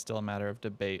identity is still a matter of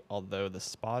debate, although the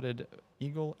spotted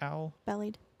eagle owl,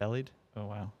 Bellied. bellied, oh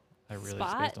wow, I really spaced on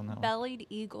that one, Spot-bellied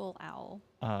eagle owl.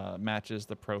 matches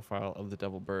the profile of the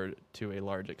devil bird to a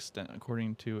large extent,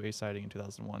 according to a sighting in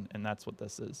 2001, and that's what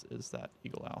this is that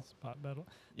eagle owl. Spot battle.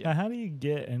 Yeah. Now, how do you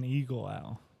get an eagle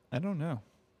owl? I don't know.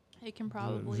 It can Is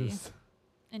probably this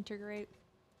integrate.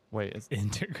 Wait, is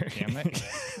integrate? can they?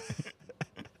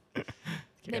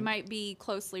 They Can- might be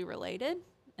closely related,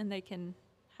 and they can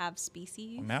have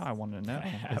species. Now I want to know.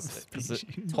 Have Is it-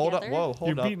 species. hold up, Together? whoa, You're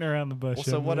hold up. beating around the bush. Well,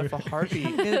 so what over if a there. harpy?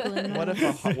 Googling what that.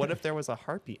 if what if there was a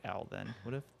harpy owl then?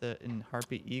 What if in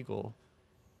harpy eagle,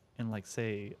 and like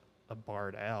say a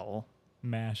barred owl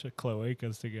mash a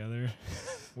cloacas together?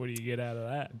 What do you get out of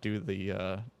that? do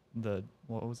the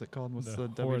what was it called? What's the,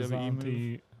 WWE move?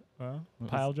 horizontal, What was-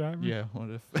 pile driver? Yeah. What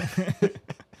if?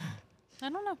 I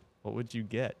don't know. What would you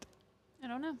get? I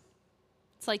don't know.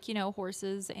 It's like,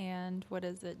 horses and what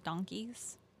is it,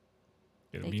 donkeys?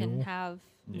 Get a They can mule? have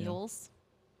Yeah. mules.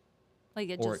 Like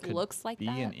it Or just could looks like Be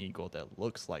that. an eagle that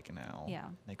looks like an owl. Yeah.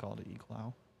 They call it an eagle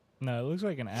owl. No, it looks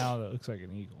like an owl that looks like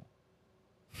an eagle.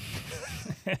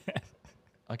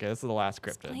 Okay, this is the last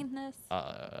cryptid. Explain this.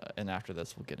 And after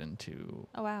this, we'll get into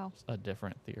Oh wow. a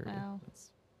different theory. Wow.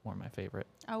 It's more my favorite.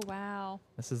 Oh wow.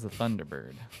 This is the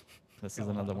Thunderbird. This is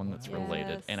another one that's related.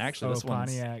 Yes. And actually, Oh, this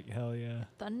one's Pontiac, hell yeah.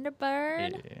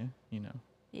 Thunderbird. yeah, you know.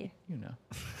 Yeah. You know.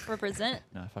 Represent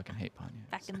No, I fucking hate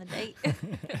Pontiacs. back in the day. I'm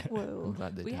Whoa.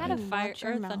 glad they we died. had a You fire watch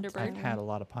your or mouth, I've Thunderbird. Tyler. had a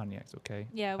lot of Pontiacs, okay?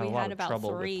 Yeah, I we a lot had of about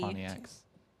trouble 3. with Pontiacs.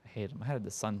 I hate them. I had the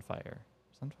Sunfire.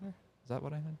 Sunfire? Is that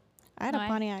what I had? I had No, a I-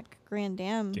 Pontiac Grand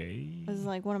Am. Gay. It was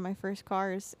like one of my first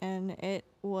cars, and it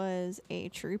was a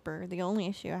trooper. The only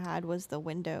issue I had was the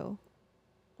windows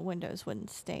wouldn't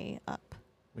stay up.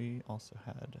 We also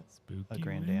had Spooky a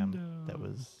Grand Am that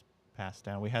windows. was passed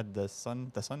down. We had the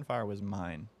Sunfire was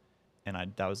mine, and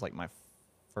that was like my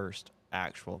first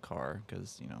actual car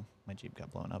because my Jeep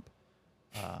got blown up,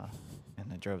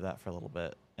 and I drove that for a little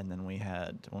bit. And then when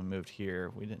we moved here,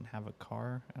 we didn't have a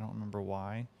car. I don't remember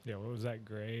why, Yeah, what was that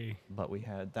gray? but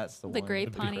that's the The one. gray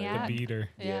The Pontiac. beater.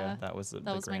 Yeah, that was the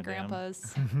That was my Grand Am.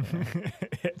 grandpa's. Yeah.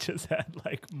 It just had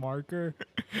like marker.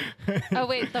 Oh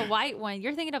wait, the white one.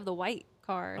 You're thinking of the white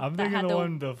car. I'm that thinking had the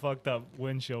one with the fucked up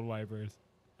windshield wipers.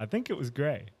 I think it was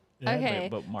gray. Yeah. Okay.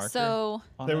 Wait, but marker So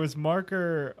on There it? was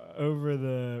marker over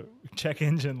the check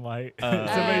engine light.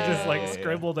 Somebody just like Oh.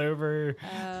 scribbled over the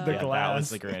Yeah, that was glass.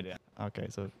 the Grand Am. Okay,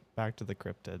 so back to the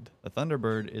cryptid. The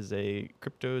Thunderbird is a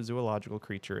cryptozoological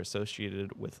creature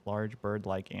associated with large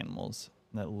bird-like animals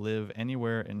that live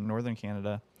anywhere in northern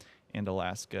Canada and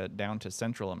Alaska down to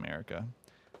Central America.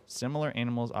 Similar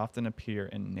animals often appear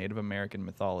in Native American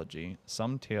mythology.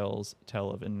 Some tales tell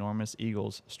of enormous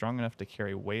eagles strong enough to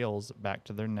carry whales back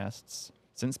to their nests.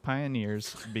 Since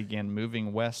pioneers began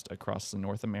moving west across the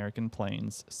North American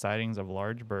plains, sightings of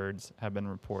large birds have been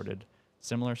reported.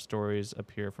 Similar stories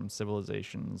appear from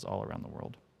civilizations all around the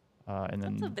world. And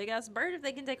then, that's a big ass bird if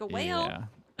they can take a whale. yeah.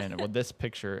 And with this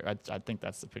picture, I think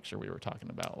that's the picture we were talking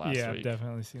about last Yeah, I've week.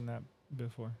 definitely seen that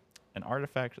before. An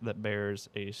artifact that bears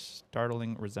a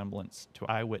startling resemblance to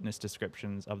eyewitness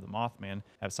descriptions of the Mothman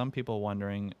have some people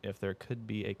wondering if there could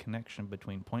be a connection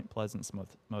between Point Pleasant's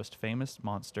most famous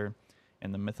monster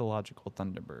and the mythological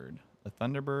Thunderbird. The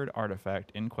Thunderbird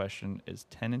artifact in question is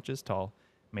 10 inches tall,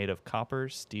 made of copper,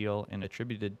 steel, and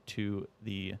attributed to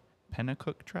the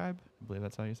Pennacook tribe. I believe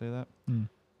that's how you say that.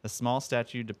 The small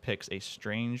statue depicts a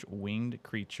strange winged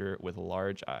creature with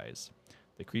large eyes.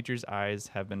 The creature's eyes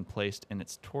have been placed in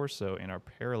its torso and are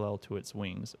parallel to its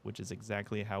wings, which is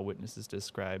exactly how witnesses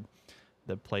describe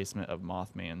the placement of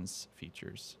Mothman's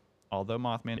features. Although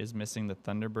Mothman is missing the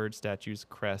Thunderbird statue's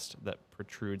crest that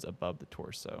protrudes above the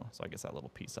torso. So I guess that little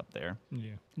piece up there.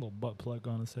 Yeah, little butt plug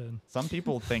on his head. Some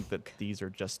people think that these are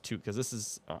just two, because this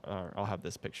is, I'll have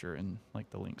this picture in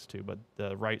like the links too, but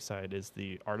the right side is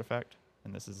the artifact,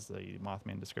 and this is the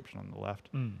Mothman description on the left.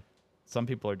 Some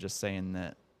people are just saying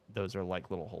that those are like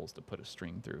little holes to put a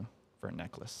string through for a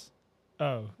necklace.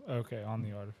 Oh, okay, on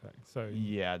the artifact. So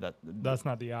Yeah, that's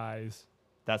not the eyes.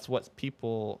 that's what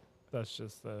people, That's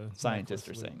just the scientists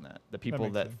are necklace saying that. The people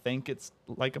makes that sense. think it's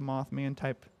like a Mothman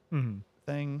type Mm-hmm.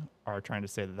 thing are trying to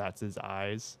say that that's his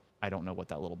eyes. I don't know what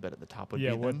that little bit at the top would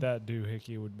Yeah, be. what then. that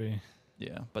doohickey would be.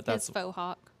 Yeah, but His that's, faux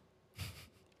hawk.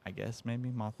 I guess maybe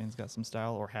Mothman's got some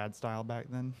style or had style back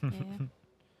then.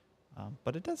 Yeah.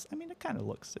 But it does, I mean, it kind of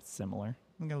looks, it's similar.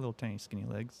 We got little tiny skinny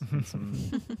legs and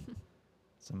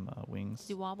some wings. Does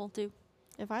he wobble too?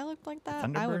 If I looked like that,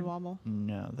 I would Thunderbird? wobble.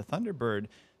 No, the Thunderbird,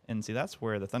 and see, that's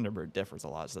where the Thunderbird differs a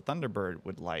lot. Is the Thunderbird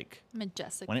would like,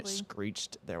 Majestically. when it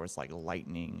screeched, there was like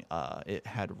lightning. It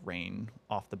had rain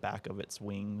off the back of its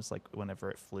wings. Like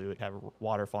whenever it flew, it had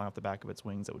water falling off the back of its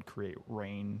wings that would create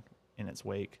rain in its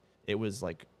wake. It was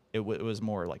like, it was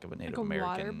more like of a Native like a American.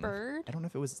 water bird? I don't know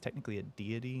if it was technically a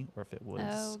deity or if it was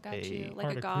Oh, got you.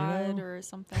 Like a Articuno? god or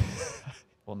something.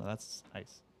 Well, no, that's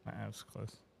ice. That was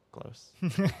close. Close.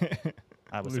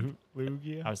 I was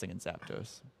Lugia? I was thinking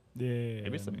Zapdos. Yeah.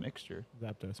 Maybe it's a that mixture.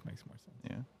 Zapdos makes more sense.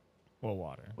 Yeah, Well,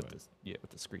 water. with but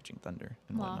the screeching thunder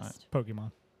and whatnot. Lost.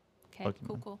 Pokemon. Okay,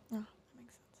 cool, Pokemon. cool. Oh, that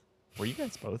makes sense. Were you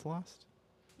guys both lost?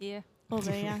 Yeah. A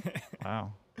little bit, yeah.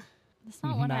 Wow. That's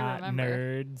not one I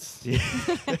remember.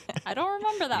 nerds. I don't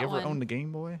remember that you ever one. owned the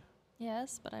Game Boy?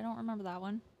 Yes, but I don't remember that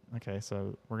one. Okay,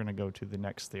 so we're gonna go to the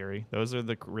next theory. Those are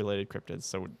the related cryptids.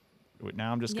 So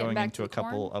now I'm just Getting going back into to a the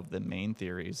couple corn? of the main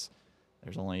theories.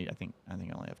 There's only I think I only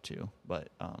have two, but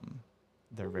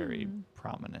they're very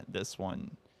prominent. This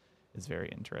one is very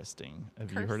interesting.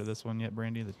 Have you heard of Curse? this one yet,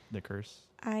 Brandy? The curse.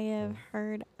 I have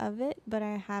heard of it, but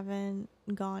I haven't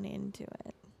gone into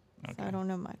it. So I Okay. don't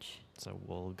know much. So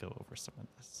we'll go over some of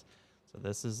this. So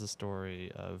this is the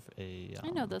story of a.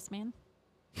 I know this man.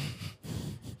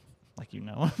 Like you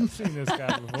know him. I've seen this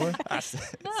guy before. I see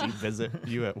visit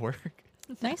you at work.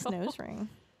 Nice nose ring.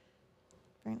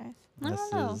 Very nice. I This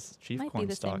don't know. is Chief Might be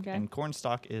the same Cornstalk, guy. and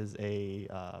Cornstalk is a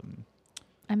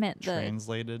I meant the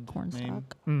translated cornstalk.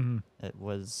 name. Mm-hmm. It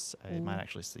was. It might Ooh.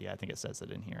 actually see. I think it says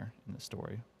it in here in the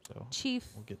story. So Chief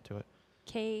we'll get to it.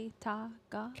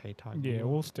 K-Ta-Ga. K-Tog. Yeah,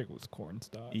 we'll stick with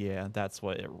cornstalk. Yeah, that's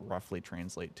what it roughly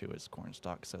translates to as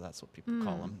cornstalk. So that's what people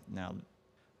call Mm. him now.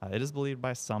 It is believed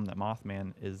by some that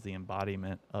Mothman is the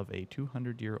embodiment of a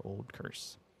 200-year-old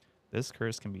curse. This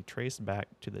curse can be traced back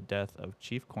to the death of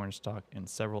Chief Cornstalk and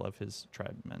several of his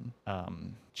tribesmen.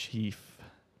 Chief,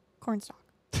 Cornstalk.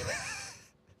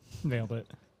 Nailed it.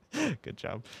 good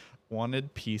job,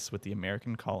 wanted peace with the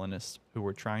American colonists who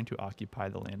were trying to occupy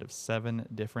the land of 7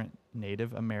 different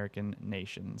Native American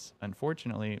nations.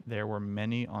 Unfortunately, there were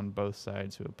many on both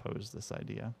sides who opposed this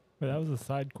idea. But that was a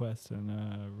side quest in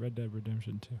Red Dead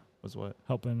Redemption 2. Was what?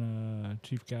 Helping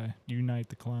Chief Guy unite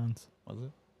the clans. Was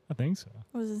it? I think so.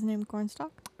 What was his name?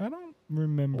 Cornstalk? I don't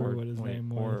remember what his name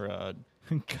was. Or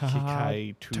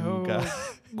Kikaituga.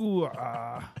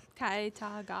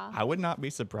 Kai-Ta-Ga. I would not be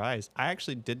surprised. I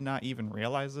actually did not even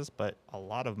realize this, but a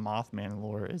lot of Mothman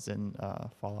lore is in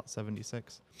Fallout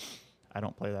 76. I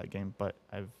don't play that game, but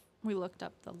I've We looked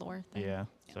up the lore thing. yeah.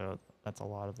 So that's a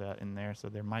lot of that in there. So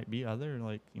there might be other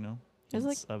There's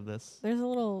hints of this. There's a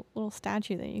little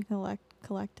statue that you can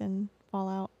collect in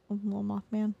Fallout of little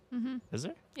Mothman. Mm-hmm. Is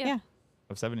there Yeah.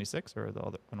 of 76 or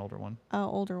an older one?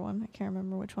 Older one. I can't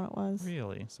remember which one it was.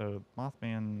 Really? So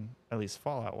Mothman, at least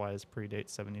Fallout wise, predates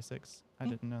 76. I Yeah.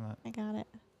 didn't know that. I got it.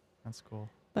 That's cool.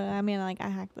 But I mean, like, I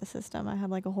hacked the system. I had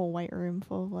like a whole white room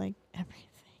full of like everything.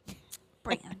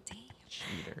 Brandy.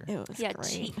 Cheater. It was Yeah,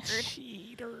 great.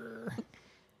 Cheater.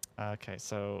 Okay,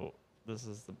 so this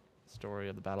is the story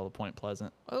of the Battle of Point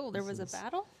Pleasant. Oh, there This was a is-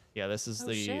 battle? Yeah, this is Oh,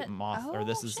 the shit. or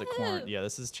this Oh, is the corn. shit. Yeah,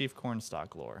 this is Chief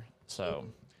Cornstalk lore. So,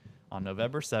 on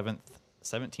November 7th,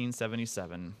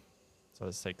 1777. So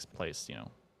this takes place,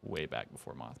 way back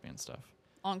before Mothman stuff.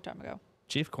 Long time ago.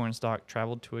 Chief Cornstalk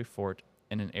traveled to a fort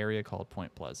in an area called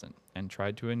Point Pleasant and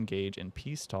tried to engage in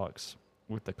peace talks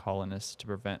with the colonists to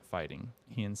prevent fighting.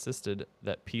 He insisted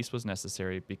that peace was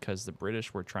necessary because the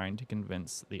British were trying to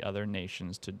convince the other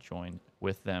nations to join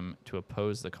with them to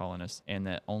oppose the colonists and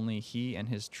that only he and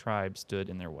his tribe stood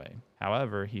in their way.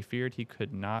 However, he feared he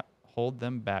could not hold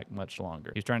them back much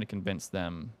longer. He was trying to convince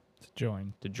them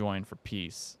To join for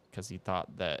peace because he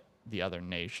thought that the other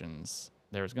nations,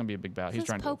 there was going to be a big battle. This He's is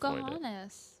trying to avoid it.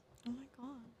 Pocahontas. Oh my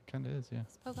god. Kind of is, yeah.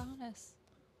 It's Pocahontas.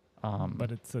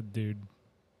 But it's a dude.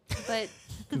 But 'Cause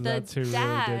the that's who really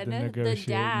did the the negotiating.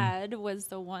 dad was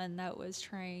the one that was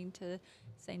trying to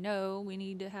say, no, we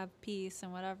need to have peace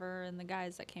and whatever. And the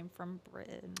guys that came from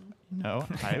Britain. No,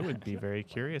 I would be very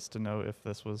curious to know if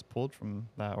this was pulled from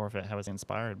that or if it was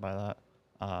inspired by that.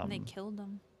 And they killed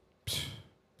them.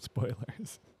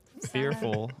 Spoilers.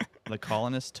 Fearful, the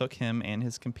colonists took him and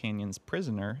his companions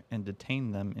prisoner and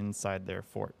detained them inside their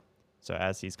fort. So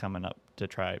as he's coming up to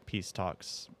try peace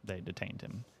talks, they detained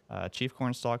him. Chief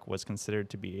Cornstalk was considered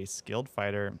to be a skilled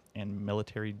fighter and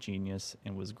military genius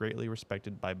and was greatly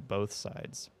respected by both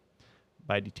sides.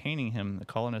 By detaining him, the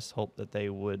colonists hoped that they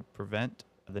would prevent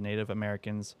the Native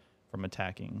Americans from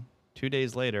attacking. 2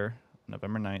 days later,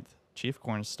 November 9th, Chief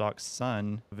Cornstalk's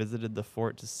son visited the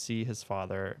fort to see his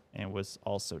father and was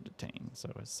also detained. So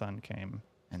his son came,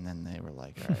 and then they were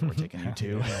like, all right, we're taking you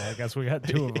too. Yeah, I guess we got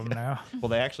 2 of them now. Well,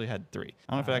 they actually had 3.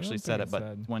 I don't know if it I actually don't said think it, but it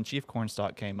said. when Chief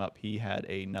Cornstalk came up, he had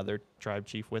another tribe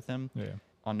chief with him. Yeah.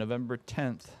 On November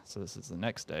 10th, so this is the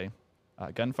next day,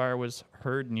 gunfire was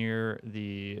heard near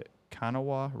the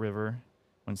Kanawha River.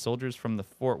 When soldiers from the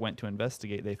fort went to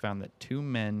investigate, they found that 2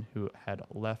 men who had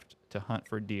left to hunt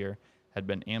for deer had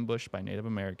been ambushed by Native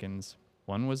Americans.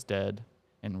 One was dead.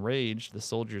 Enraged, the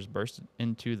soldiers burst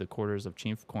into the quarters of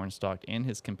Chief Cornstalk and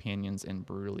his companions and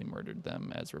brutally murdered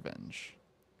them as revenge.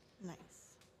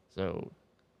 Nice. So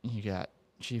you got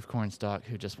Chief Cornstalk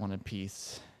who just wanted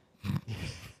peace.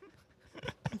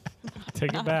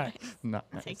 Take it back. Not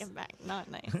nice. Take him back. Not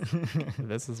nice.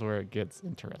 This is where it gets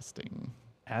interesting.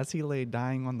 As he lay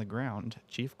dying on the ground,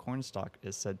 Chief Cornstalk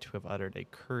is said to have uttered a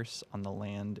curse on the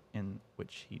land in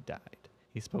which he died.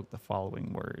 He spoke the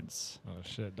following words. Oh,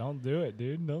 shit. Don't do it,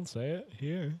 dude. Don't say it.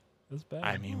 Here. That's bad.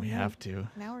 I mean, we have to.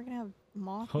 Now we're gonna have Oh,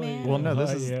 Mothman. Well, no,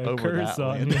 this is over curse that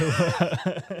on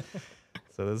land. you.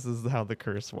 So this is how the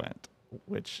curse went,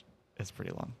 which is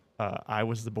pretty long. I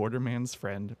was the borderman's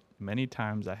friend. Many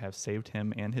times I have saved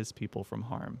him and his people from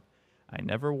harm. I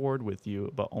never warred with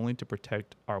you, but only to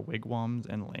protect our wigwams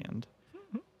and land.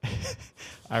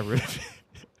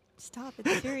 Stop.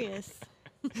 It's serious.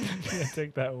 You can't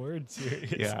take that word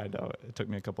serious. Yeah, I know. It took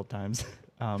me a couple times.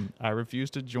 I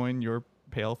refused to join your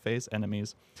pale-faced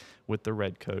enemies with the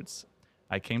redcoats.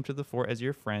 I came to the fort as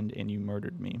your friend, and you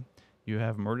murdered me. You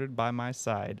have murdered by my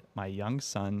side my young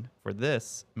son. For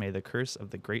this, may the curse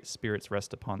of the great spirits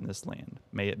rest upon this land.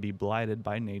 May it be blighted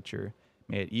by nature.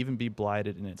 May it even be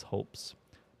blighted in its hopes.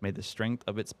 May the strength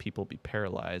of its people be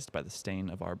paralyzed by the stain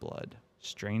of our blood.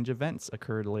 Strange events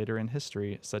occurred later in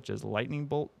history, such as lightning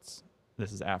bolts.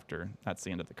 This is after. That's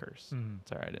the end of the curse. Mhm.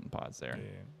 Sorry, I didn't pause there.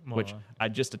 Yeah. Which,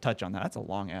 just to touch on that, that's a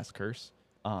long-ass curse.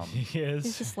 he is.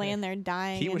 He's just laying there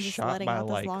dying. He and was just shot letting by, out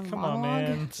this like- long Come on, monologue.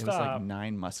 man. It was Stop. like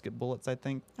 9 musket bullets, I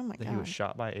think, Oh my that god. he was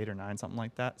shot by, 8 or 9, something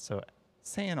like that. So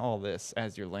saying all this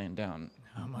as you're laying down,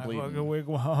 Oh, my bleeding. fucking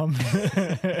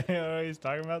wigwam. Oh, he's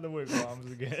talking about the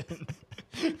wigwams again.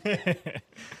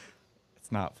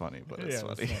 It's not funny, but it's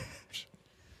Yeah,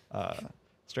 funny.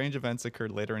 Strange events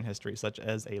occurred later in history, such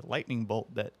as a lightning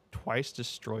bolt that twice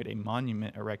destroyed a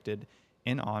monument erected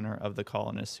in honor of the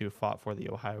colonists who fought for the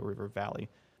Ohio River Valley.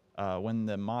 When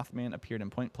the Mothman appeared in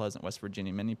Point Pleasant, West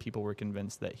Virginia, many people were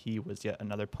convinced that he was yet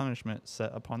another punishment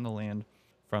set upon the land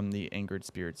from the angered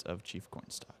spirits of Chief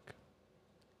Cornstalk.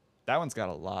 That one's got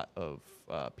a lot of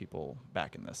people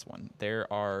back in this one.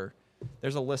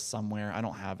 There's a list somewhere. I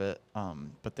don't have it,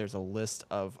 but there's a list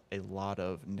of a lot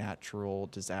of natural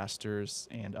disasters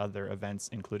and other events,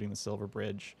 including the Silver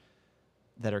Bridge,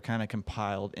 that are kind of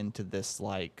compiled into this,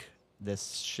 like,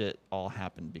 this shit all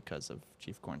happened because of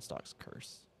Chief Cornstalk's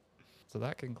curse. So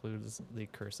that concludes the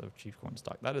curse of Chief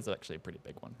Cornstalk. That is actually a pretty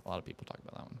big one. A lot of people talk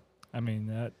about that one. I mean,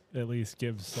 that at least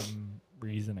gives some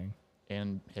reasoning.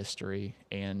 And history,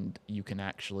 and you can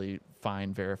actually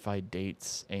find verified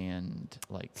dates and,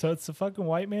 like, So it's the fucking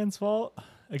white man's fault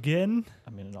again? I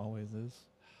mean, it always is,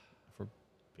 if we're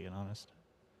being honest.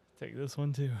 Take this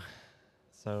one too.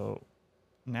 So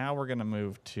now we're going to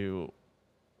move to,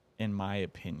 in my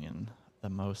opinion, the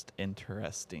most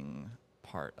interesting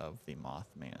part of the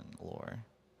Mothman lore.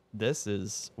 This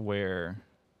is where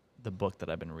the book that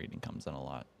I've been reading comes in a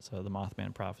lot. So the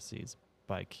Mothman Prophecies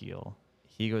by Keel.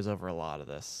 He goes over a lot of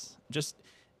this. Just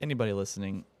anybody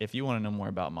listening, if you want to know more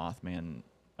about Mothman,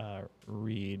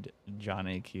 read John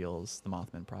A. Keel's The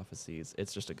Mothman Prophecies.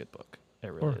 It's just a good book. It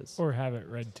really is. Or have it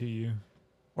read to you.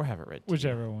 Or have it read to you.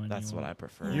 Whichever one. That's you what I want.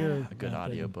 prefer. Your A good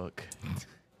method. audiobook.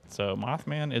 So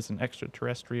Mothman is an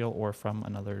extraterrestrial or from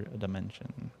another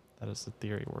dimension. That is the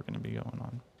theory we're going to be going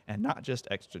on. And not just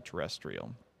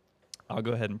extraterrestrial. I'll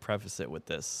go ahead and preface it with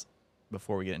this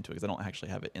before we get into it, because I don't actually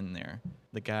have it in there.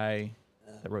 The guy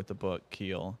that wrote the book,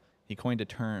 Keel, he coined a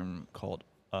term called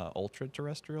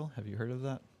ultra-terrestrial. Have you heard of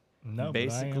that? No,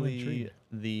 Basically, but I am intrigued.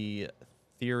 the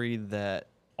theory that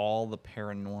all the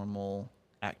paranormal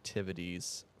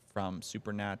activities from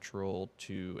supernatural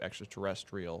to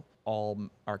extraterrestrial, all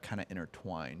are kind of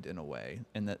intertwined in a way,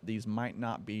 and that these might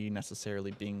not be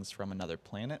necessarily beings from another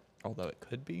planet, although it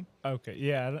could be. Okay,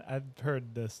 yeah, I've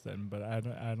heard this then, but I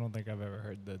don't think I've ever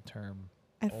heard the term.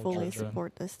 I fully Ultra.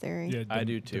 support this theory. Yeah, I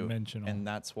do too. Dimensional. And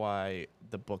that's why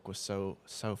the book was so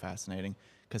fascinating,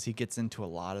 because he gets into a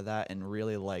lot of that. And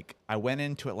really, like, I went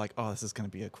into it like, oh, this is going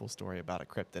to be a cool story about a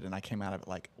cryptid, and I came out of it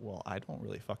like, well, I don't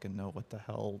really fucking know what the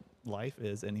hell life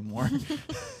is anymore.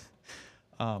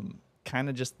 Kind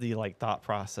of just the like thought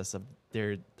process of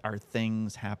there are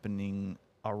things happening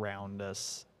around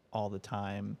us all the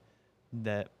time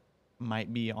that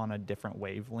might be on a different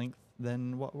wavelength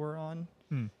than what we're on.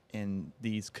 And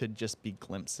these could just be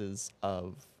glimpses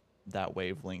of that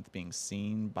wavelength being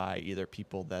seen by either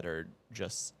people that are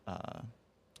just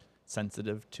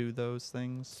sensitive to those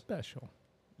things. Special.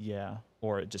 Yeah.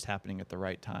 Or it just happening at the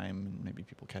right time and maybe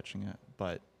people catching it.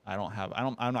 But I'm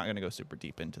not going to go super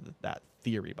deep into that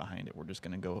theory behind it. We're just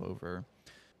going to go over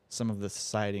some of the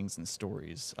sightings and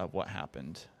stories of what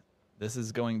happened. This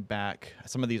is going back.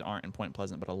 Some of these aren't in Point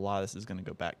Pleasant, but a lot of this is going to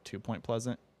go back to Point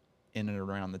Pleasant in and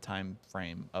around the time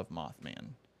frame of Mothman.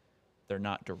 They're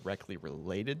not directly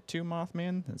related to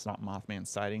Mothman. It's not Mothman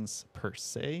sightings per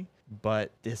se,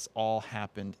 but this all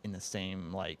happened in the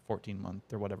same like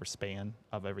 14-month or whatever span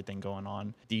of everything going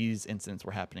on. These incidents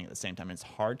were happening at the same time. It's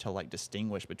hard to like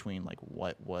distinguish between like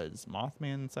what was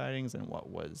Mothman sightings and what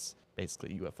was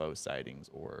basically UFO sightings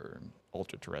or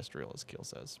ultra-terrestrial, as Keel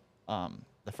says.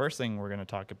 The first thing we're going to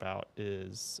talk about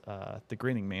is the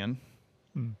Grinning Man.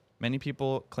 Many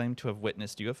people claim to have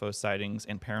witnessed UFO sightings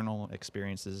and paranormal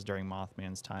experiences during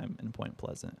Mothman's time in Point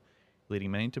Pleasant, leading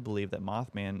many to believe that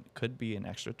Mothman could be an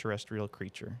extraterrestrial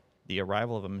creature. The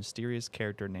arrival of a mysterious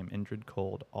character named Indrid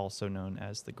Cold, also known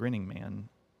as the Grinning Man,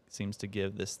 seems to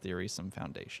give this theory some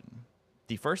foundation.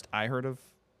 The first I heard of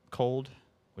Cold,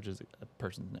 which is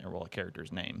a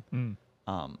character's name,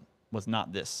 was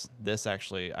not this. This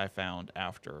actually I found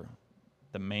after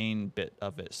the main bit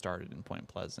of it started in Point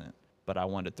Pleasant. But I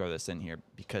wanted to throw this in here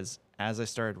because as I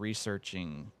started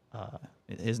researching,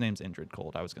 his name's Indrid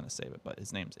Cold. I was going to save it, but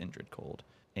his name's Indrid Cold.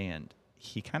 And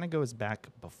he kind of goes back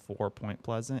before Point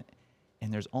Pleasant.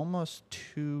 And there's almost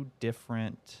two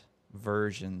different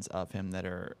versions of him that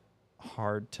are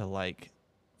hard to, like,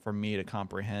 for me to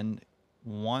comprehend.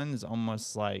 One's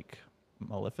almost like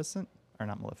Maleficent, or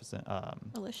not Maleficent,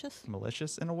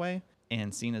 malicious in a way,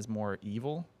 and seen as more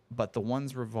evil. But the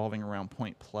ones revolving around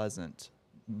Point Pleasant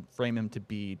frame him to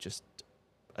be just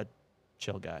a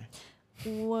chill guy.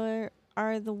 What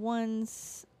are the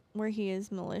ones where he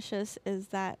is malicious? Is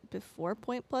that before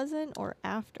Point Pleasant or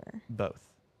after? Both,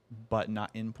 but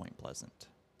not in Point Pleasant.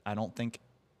 I don't think.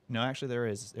 No, actually, there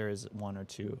is one or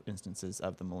two instances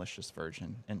of the malicious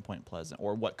version in Point Pleasant,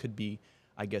 or what could be,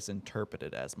 I guess,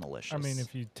 interpreted as malicious. I mean,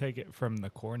 if you take it from the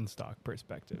cornstalk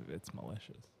perspective, it's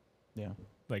malicious. Yeah,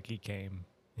 like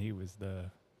he was the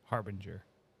harbinger.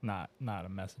 Not a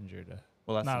messenger to.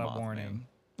 Well, that's not a warning.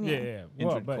 Yeah. Yeah.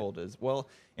 Indrid Cold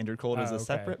is a okay.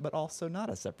 separate, but also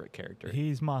not a separate character.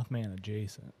 He's Mothman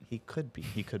adjacent. He could be.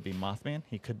 He could be Mothman.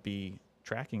 He could be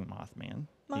tracking Mothman.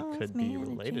 He could be Mothman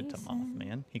related to adjacent.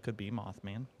 Mothman. He could be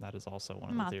Mothman. That is also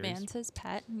one of the theories. Mothman's his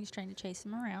pet, and he's trying to chase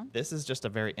him around. This is just a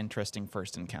very interesting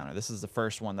first encounter. This is the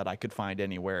first one that I could find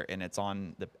anywhere, and it's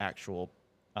on the actual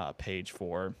page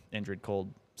for Indrid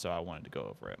Cold, so I wanted to go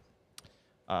over it.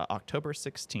 October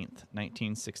 16th,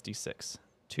 1966.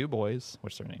 Two boys,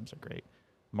 which their names are great,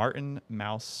 Martin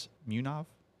Mouse Munov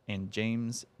and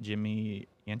James Jimmy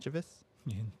Yanchevith,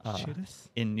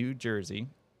 in New Jersey,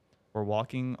 were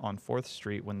walking on 4th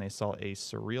Street when they saw a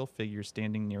surreal figure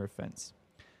standing near a fence.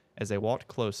 As they walked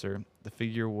closer, the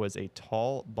figure was a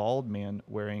tall, bald man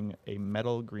wearing a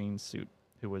metal green suit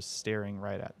who was staring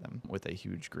right at them with a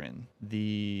huge grin.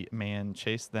 The man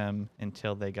chased them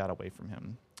until they got away from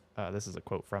him. This is a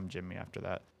quote from Jimmy after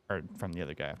that, or from the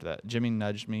other guy after that. Jimmy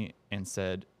nudged me and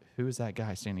said, "Who is that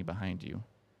guy standing behind you?"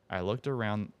 I looked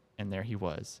around, and there he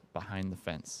was, behind the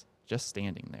fence, just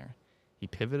standing there. He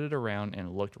pivoted around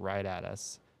and looked right at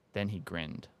us. Then he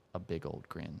grinned, a big old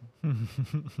grin.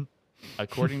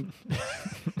 According...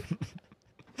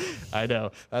 I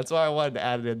know. That's why I wanted to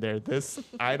add it in there.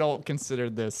 I don't consider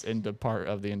this into part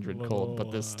of the Indrid Cold,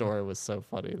 but this story was so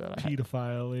funny that I...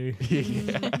 Pedophile-y.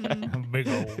 Yeah. Big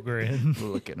old grin.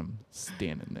 Look at him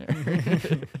standing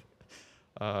there.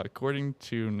 According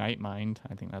to Nightmind,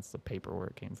 I think that's the paper where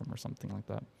it came from or something like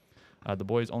that, the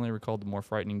boys only recalled the more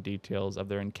frightening details of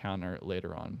their encounter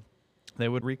later on. They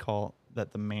would recall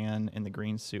that the man in the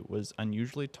green suit was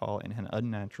unusually tall and had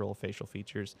unnatural facial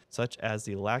features, such as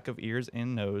the lack of ears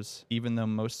and nose, even though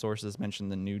most sources mention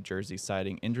the New Jersey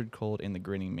sighting, Indrid Cold and the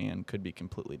grinning man could be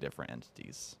completely different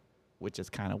entities, which is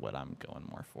kind of what I'm going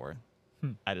more for.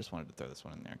 I just wanted to throw this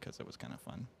one in there because it was kind of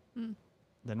fun.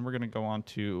 Then we're going to go on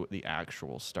to the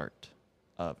actual start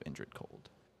of Indrid Cold.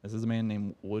 This is a man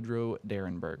named Woodrow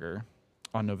Derenberger.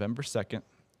 On November 2nd,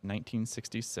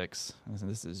 1966, and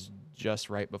this is just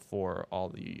right before all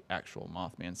the actual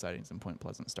Mothman sightings in Point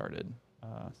Pleasant started.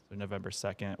 So November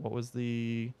 2nd, what was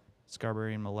the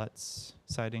Scarberry and Millett's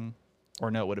sighting? Or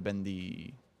no, it would have been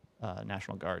the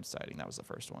National Guard sighting. That was the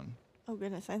first one. Oh,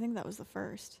 goodness. I think that was the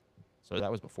first. So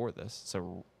that was before this.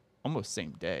 So almost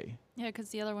same day. Yeah, because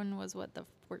the other one was what, the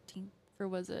 14th, or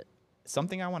was it?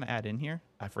 Something I want to add in here,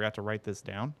 I forgot to write this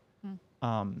down.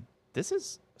 This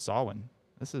is Samhain.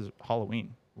 This is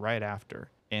Halloween right after.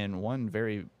 And one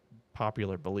very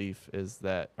popular belief is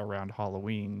that around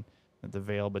Halloween, the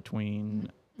veil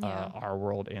between our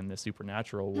world and the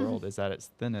supernatural world is at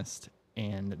its thinnest.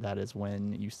 And that is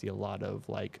when you see a lot of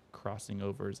like crossing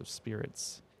overs of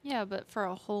spirits. Yeah, but for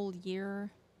a whole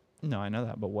year. No, I know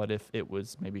that. But what if it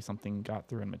was maybe something got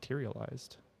through and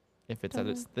materialized? If it's at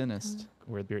its thinnest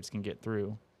where spirits can get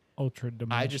through. Ultra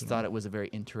dimensional. I just thought it was a very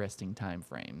interesting time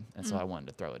frame, and so I wanted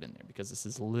to throw it in there because this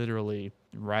is literally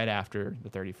right after the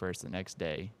 31st. The next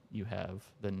day, you have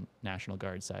the National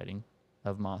Guard sighting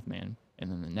of Mothman,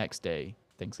 and then the next day,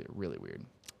 things get really weird.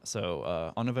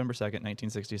 So on November 2nd,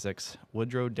 1966,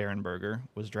 Woodrow Derenberger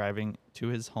was driving to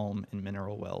his home in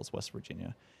Mineral Wells, West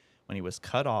Virginia, when he was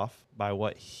cut off by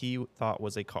what he thought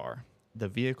was a car. The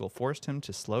vehicle forced him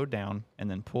to slow down and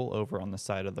then pull over on the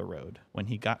side of the road. When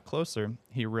he got closer,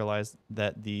 he realized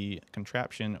that the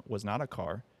contraption was not a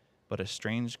car, but a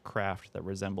strange craft that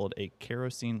resembled a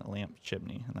kerosene lamp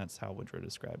chimney, and that's how Woodrow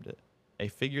described it. A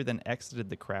figure then exited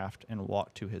the craft and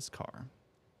walked to his car.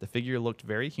 The figure looked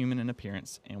very human in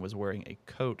appearance and was wearing a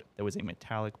coat that was a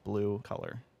metallic blue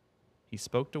color. He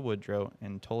spoke to Woodrow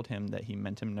and told him that he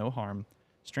meant him no harm.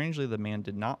 Strangely, the man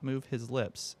did not move his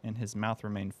lips, and his mouth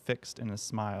remained fixed in a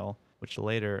smile, which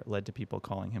later led to people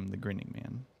calling him the Grinning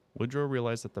Man. Woodrow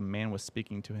realized that the man was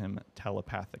speaking to him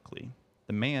telepathically.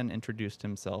 The man introduced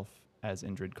himself as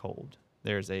Indrid Cold.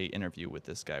 There's a interview with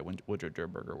this guy, Woodrow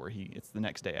Derenberger, where it's the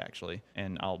next day, actually,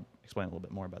 and I'll explain a little bit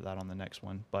more about that on the next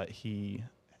one, but he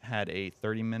had a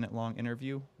 30-minute long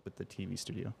interview with the TV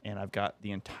studio, and I've got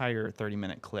the entire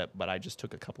 30-minute clip, but I just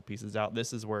took a couple pieces out.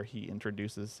 This is where he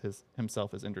introduces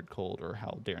himself as Indrid Cold, or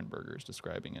how Derenberger is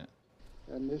describing it.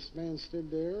 And this man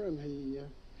stood there, and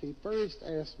he first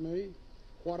asked me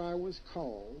what I was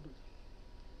called,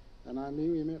 and I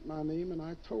knew he meant my name, and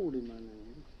I told him my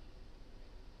name.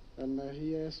 And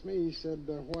he asked me, he said,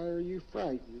 why are you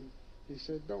frightened? He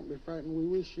said, don't be frightened, we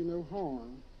wish you no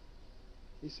harm.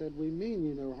 He said, we mean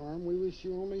you no harm, we wish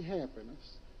you only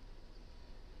happiness.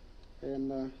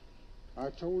 And I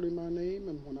told him my name,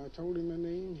 and when I told him my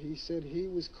name, he said he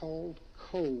was called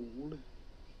Cold.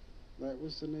 That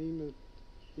was the name that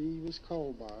he was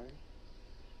called by.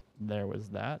 There was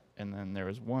that, and then there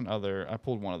was I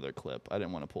pulled one other clip. I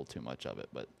didn't want to pull too much of it,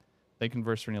 but they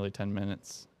conversed for nearly 10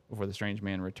 minutes before the strange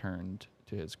man returned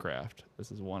to his craft.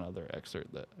 This is one other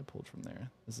excerpt that I pulled from there.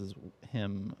 This is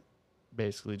him,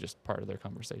 basically just part of their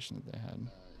conversation that they had.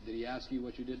 Did he ask you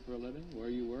what you did for a living, where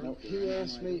you worked? No, he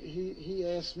asked me. He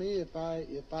asked me if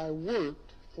I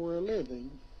worked for a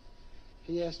living.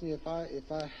 He asked me if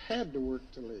I had to work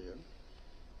to live,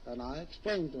 and I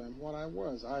explained to him what I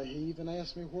was. He even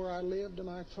asked me where I lived, and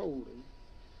I told him.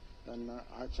 And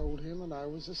I told him that I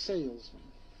was a salesman,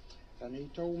 and he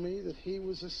told me that he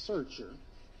was a searcher.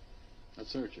 A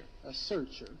searcher. A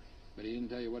searcher. But he didn't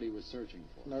tell you what he was searching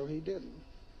for. No, he didn't.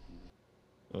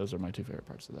 Those are my two favorite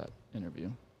parts of that interview.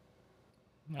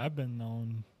 I've been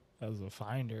known as a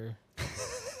finder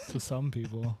to some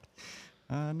people.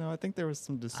 No, I think there was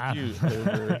some dispute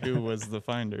over who was the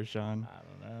finder, Sean. I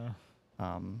don't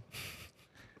know.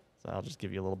 So I'll just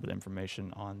give you a little bit of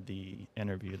information on the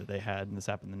interview that they had, and this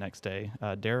happened the next day.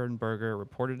 Derenberger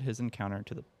reported his encounter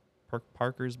to the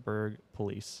Parkersburg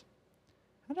police.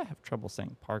 How did I have trouble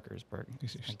saying Parkersburg?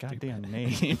 It's my goddamn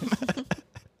name.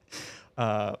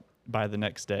 By the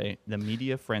next day, the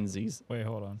media frenzies. Wait,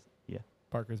 hold on. Yeah.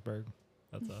 Parkersburg.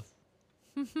 That's us.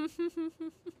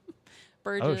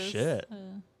 Burgess. Oh, shit.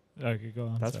 Okay, go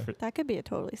on. That's sorry. That could be a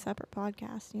totally separate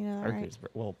podcast. You know that, right? Parkersburg.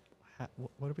 Well,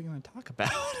 what are we going to talk about?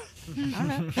 I don't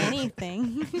know.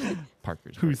 Anything.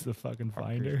 Parkersburg. Who's the fucking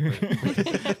finder?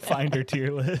 Finder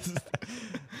tier list.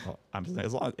 Well, I'm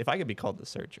saying, if I could be called the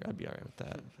searcher, I'd be all right with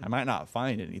that. I might not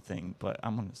find anything, but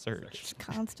I'm going to search. Just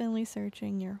constantly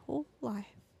searching your whole life.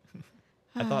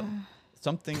 I thought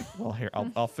something. Well, here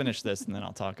I'll finish this and then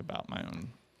I'll talk about my own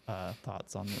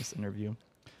thoughts on this interview.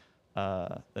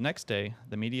 The next day,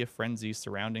 the media frenzy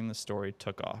surrounding the story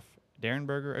took off.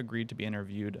 Derenberger agreed to be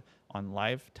interviewed on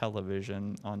live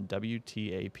television on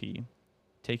WTAP.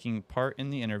 Taking part in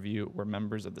the interview were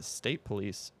members of the state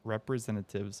police,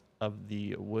 representatives of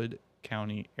the Wood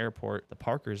County Airport, the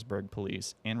Parkersburg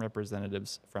Police, and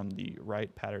representatives from the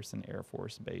Wright-Patterson Air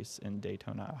Force Base in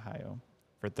Daytona, Ohio.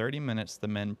 For 30 minutes, the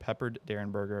men peppered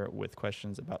Derenberger with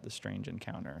questions about the strange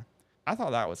encounter. I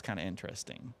thought that was kind of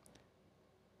interesting.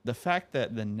 The fact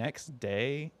that the next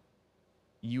day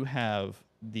you have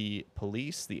the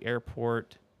police, the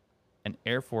airport, an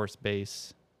Air Force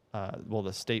base,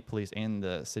 the state police and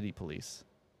the city police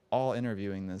all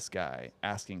interviewing this guy,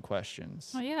 asking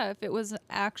questions. Oh yeah, if it was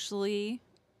actually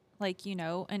like,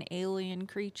 an alien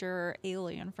creature or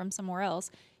alien from somewhere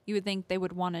else, you would think they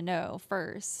would want to know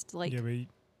first, like Yeah, but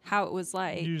how it was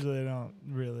like. usually they don't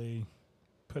really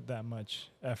put that much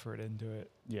effort into it.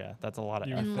 Yeah, that's a lot of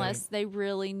You effort. would Unless they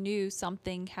really knew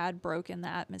something had broken the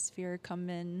atmosphere, come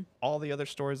in. All the other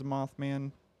stories of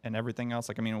Mothman and everything else,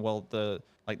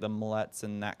 the Millettes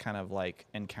and that kind of like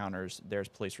encounters, there's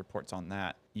police reports on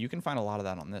that. You can find a lot of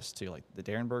that on this too. Like the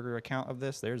Derenberger account of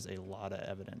this, there's a lot of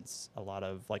evidence, a lot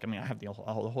of I have the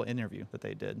whole interview that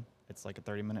they did. It's like a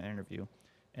 30-minute interview,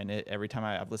 and every time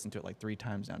I've listened to it like 3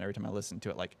 times now. And every time I listen to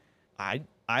it, like I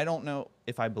don't know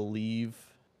if I believe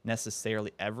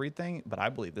necessarily everything, but I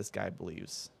believe this guy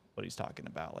believes what he's talking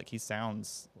about. Like he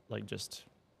sounds like just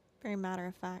Very matter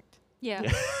of fact. Yeah,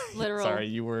 literal. Sorry,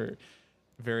 you were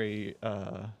very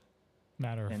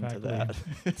Matter of into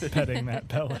factly, that. petting that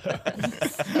pillow.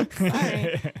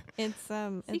 Sorry. It's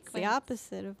the Sequence.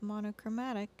 opposite of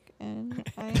monochromatic, and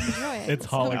I enjoy it. It's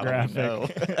So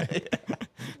holographic.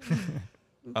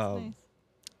 it's nice.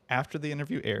 After the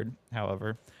interview aired,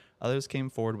 however, others came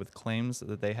forward with claims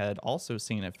that they had also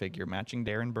seen a figure matching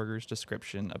Derenberger's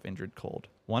description of Indrid Cold.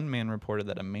 One man reported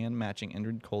that a man matching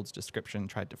Indrid Cold's description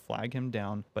tried to flag him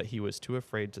down, but he was too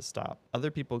afraid to stop.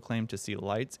 Other people claimed to see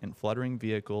lights and fluttering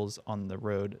vehicles on the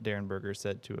road Derenberger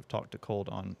said to have talked to Cold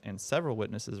on, and several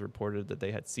witnesses reported that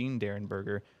they had seen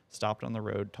Derenberger stopped on the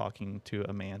road talking to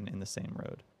a man in the same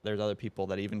road. There's other people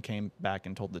that even came back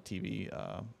and told the TV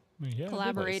Yeah,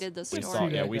 Collaborated the we story. saw,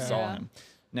 that we guy. saw him.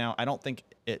 Now, I don't think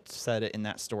it said it in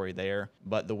that story there,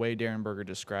 but the way Derenberger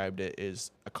described it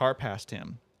is a car passed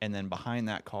him, and then behind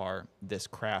that car, this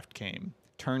craft came,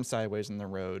 turned sideways in the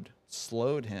road,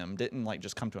 slowed him, didn't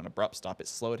just come to an abrupt stop. It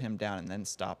slowed him down and then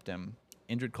stopped him.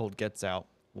 Indrid Cold gets out,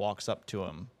 walks up to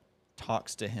him,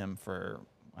 talks to him for,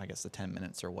 I guess, the 10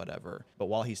 minutes or whatever. But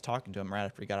while he's talking to him, right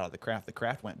after he got out of the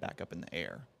craft went back up in the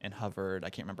air and hovered. I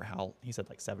can't remember how, he said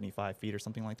 75 feet or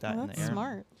something like that Oh, in that's the air.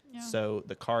 smart. Yeah. So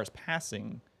the cars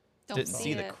passing Don't didn't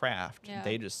see the it. craft. Yeah.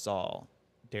 They just saw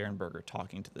Derenberger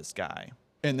talking to this guy.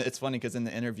 And it's funny because in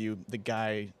the interview, the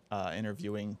guy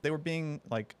interviewing, they were being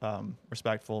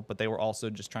respectful, but they were also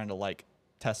just trying to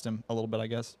test him a little bit, I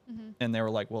guess. Mm-hmm. And they were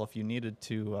like, well, if you needed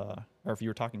to, or if you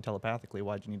were talking telepathically,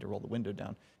 why'd you need to roll the window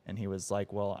down? And he was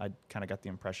like, well, I kind of got the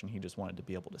impression he just wanted to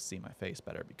be able to see my face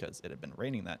better because it had been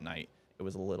raining that night. It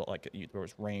was a little there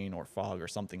was rain or fog or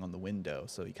something on the window.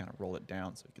 So he kind of rolled it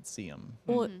down so he could see him.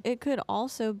 Well, Mhm. it could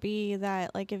also be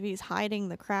that, if he's hiding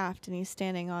the craft and he's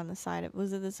standing on the side of,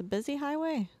 was it this a busy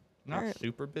highway? Not Or-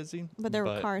 super busy, but there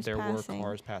were cars there passing. were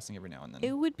cars passing every now and then.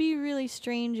 It would be really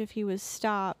strange if he was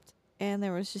stopped and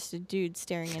there was just a dude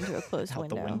staring into a closed out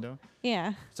window. the window.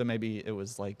 Yeah. So maybe it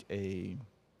was like a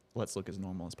let's look as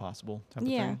normal as possible type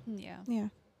Yeah. of thing. Yeah. Yeah.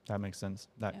 That makes sense.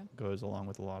 That Yeah. goes along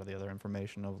with a lot of the other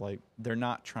information of they're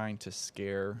not trying to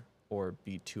scare or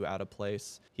be too out of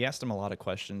place. He asked him a lot of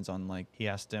questions on he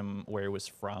asked him where he was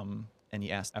from, and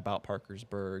he asked about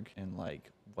Parkersburg and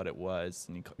what it was,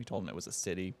 and he told him it was a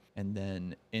city. And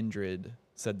then Indrid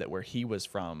said that where he was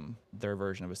from, their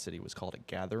version of a city was called a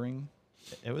gathering.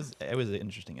 It was an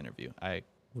interesting interview. I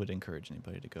would encourage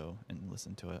anybody to go and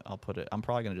listen to it. I'm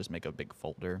probably going to just make a big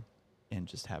folder and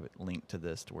just have it linked to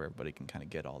this to where everybody can kind of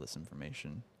get all this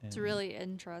information. It's And really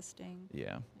interesting.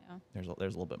 yeah. Yeah. There's a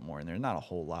little bit more in there. Not a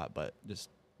whole lot, but just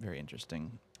very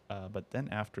interesting. But then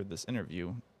after this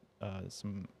interview,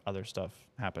 some other stuff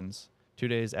happens. 2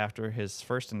 days after his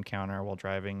first encounter while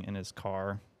driving in his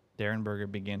car, Derenberger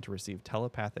began to receive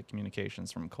telepathic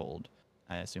communications from Cold.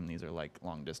 I assume these are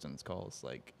long distance calls.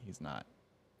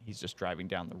 He's just driving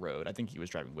down the road. I think he was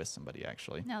driving with somebody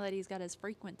actually. Now that he's got his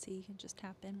frequency, he can just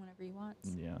tap in whenever he wants.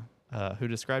 Yeah. Who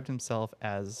described himself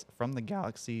as from the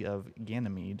galaxy of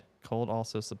Ganymede. Cold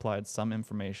also supplied some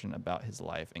information about his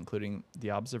life, including the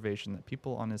observation that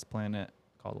people on his planet,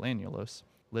 called Lanulos,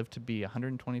 lived to be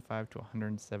 125 to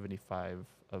 175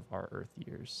 of our Earth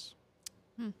years.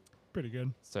 Pretty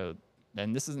good. So,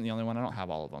 and this isn't the only one. I don't have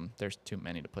all of them. There's too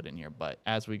many to put in here. But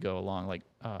as we go along, like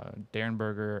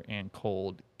Derenberger and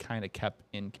Cold kind of kept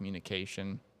in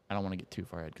communication. I don't want to get too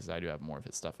far ahead because I do have more of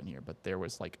his stuff in here. But there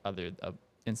was like other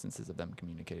instances of them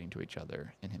communicating to each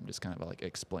other and him just kind of like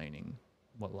explaining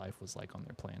what life was like on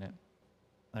their planet.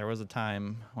 There was a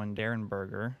time when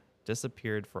Derenberger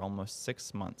disappeared for almost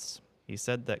 6 months. He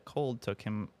said that Cold took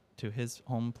him to his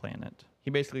home planet.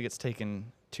 He basically gets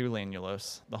taken to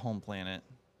Lanulos, the home planet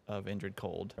of Indrid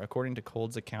Cold. According to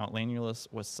Cold's account, Lanulos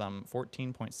was some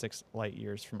 14.6 light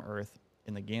years from Earth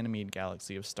in the Ganymede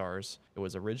galaxy of stars. It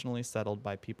was originally settled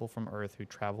by people from Earth who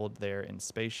traveled there in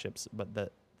spaceships, but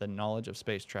the knowledge of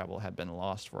space travel had been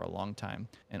lost for a long time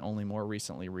and only more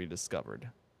recently rediscovered.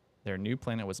 Their new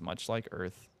planet was much like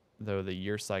Earth, though the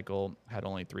year cycle had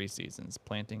only 3 seasons: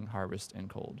 planting, harvest, and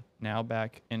cold. Now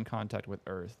back in contact with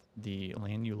Earth, the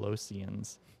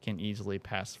Lanulosians can easily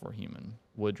pass for human.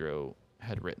 Woodrow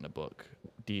had written a book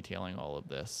detailing all of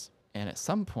this. And at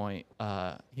some point,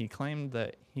 he claimed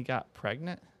that he got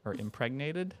pregnant or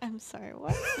impregnated. I'm sorry,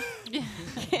 what?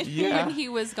 Yeah. When he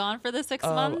was gone for the 6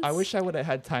 months. I wish I would have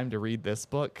had time to read this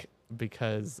book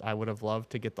because I would have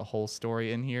loved to get the whole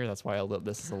story in here. That's why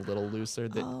this is a little looser.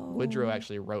 That Woodrow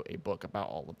actually wrote a book about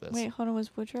all of this. Wait, hold on.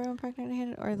 Was Woodrow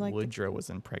impregnated or like? Woodrow was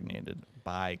impregnated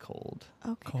by Cold.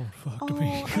 Okay. Cold fucked Oh,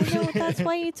 me. I know. That's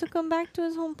why he took him back to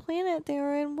his home planet. They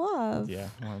were in love. Yeah,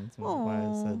 that's why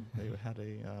I said they had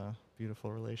a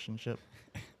beautiful relationship.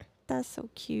 That's so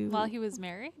cute. While he was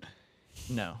married.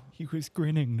 No, He was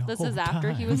grinning the This whole is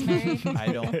after he was time.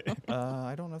 married.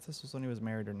 I don't know if this was when he was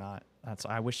married or not.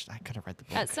 I wish I could have read the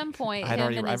book. At some point, I've him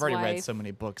and already his read wife so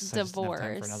many books. I just didn't have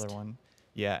time for another divorced. one.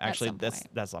 Yeah, actually, some that's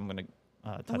point. I'm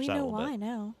gonna touch we that a know little why bit.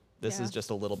 now. This Yeah. is just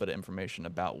a little bit of information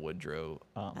about Woodrow.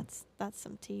 That's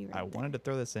some tea right I there. wanted to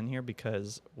throw this in here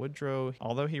because Woodrow,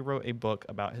 although he wrote a book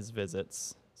about his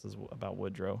visits, this is about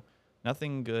Woodrow,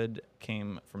 nothing good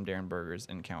came from Derenberger's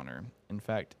encounter. In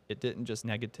fact, it didn't just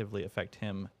negatively affect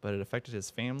him, but it affected his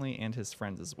family and his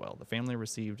friends as well. The family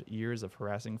received years of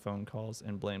harassing phone calls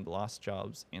and blamed lost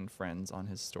jobs and friends on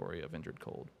his story of Indrid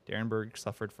Cold. Derenberger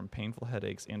suffered from painful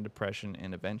headaches and depression,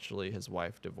 and eventually his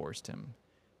wife divorced him.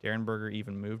 Derenberger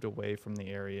even moved away from the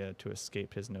area to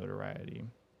escape his notoriety.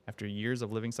 After years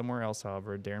of living somewhere else,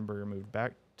 however, Derenberger moved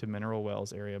back to Mineral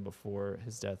Wells area before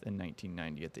his death in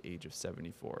 1990 at the age of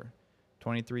 74.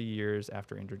 23 years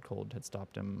after Indrid Cold had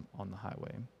stopped him on the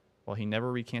highway. While he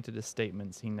never recanted his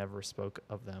statements, he never spoke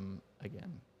of them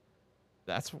again.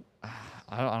 That's,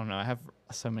 I don't know. I have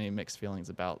so many mixed feelings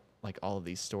about like all of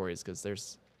these stories because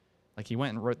there's, like he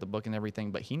went and wrote the book and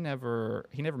everything, but he never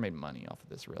made money off of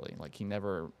this really. Like he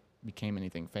never became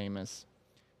anything famous.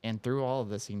 And through all of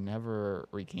this, he never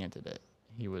recanted it.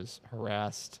 He was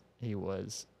harassed. He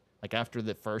was, like after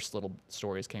the first little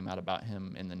stories came out about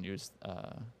him in the news,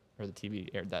 or the TV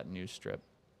aired that news strip,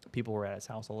 people were at his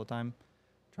house all the time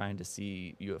trying to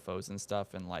see UFOs and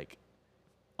stuff and like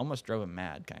almost drove him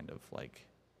mad kind of like.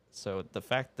 So the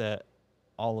fact that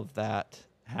all of that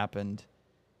happened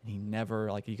and he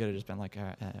never, like he could have just been like,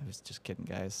 I was just kidding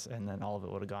guys. And then all of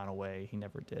it would have gone away. He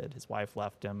never did. His wife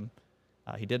left him.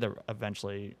 He did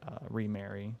eventually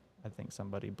remarry, I think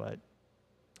somebody, but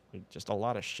like, just a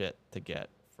lot of shit to get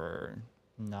for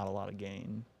not a lot of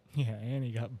gain. Yeah, and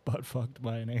he got butt fucked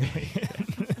by an alien.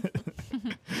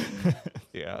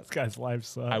 Yeah, This guy's life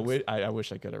sucks. I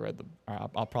wish I could have read the.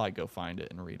 I'll probably go find it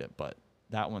and read it, but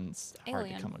that one's hard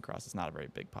Alien. to come across. It's not a very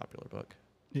big popular book.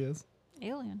 Yes,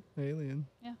 Alien. alien.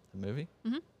 The movie?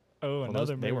 Oh, Well,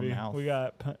 another they were movie. mouth. We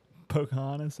got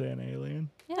Pocahontas and Alien.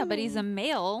 Yeah, but he's a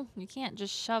male. You can't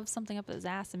just shove something up his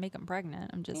ass and make him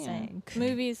pregnant. I'm just Yeah. saying.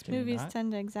 Movies Can you movies not?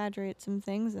 tend to exaggerate some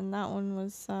things, and that one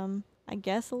was, I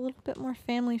guess, a little bit more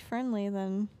family friendly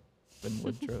than Ben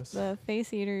Woodrow's. the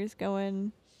face eaters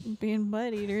going being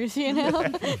butt eaters. You know.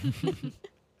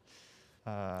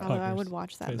 Although I would Fuckers.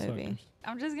 watch that Face movie. fuckers.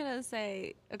 I'm just gonna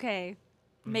say, okay,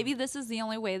 maybe this is the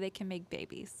only way they can make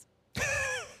babies,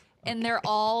 and they're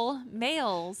all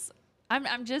males.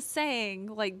 I'm just saying,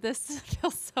 like this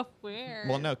feels so weird.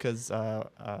 Well, no, because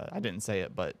I didn't say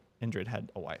it, but Indrid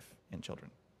had a wife and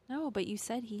children. No, but you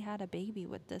said he had a baby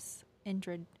with this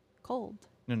Indrid Cold.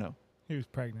 No, He was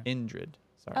pregnant. Indrid.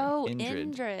 Sorry. Oh,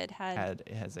 Indrid had.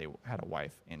 had a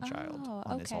wife and child Oh,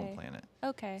 on his home okay. planet.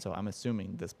 Okay. So I'm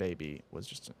assuming this baby was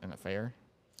just an affair.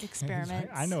 He's like,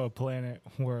 Experiments. I know a planet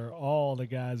where all the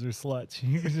guys are sluts.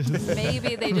 You can just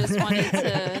Maybe they just wanted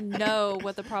to know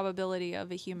what the probability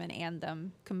of a human and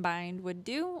them combined would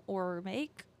do or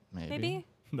make. Maybe. Maybe.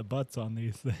 the butts on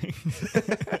these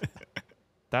things.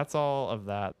 that's all of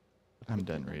that. I'm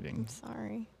done reading. I'm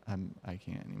sorry. I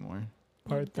can't anymore.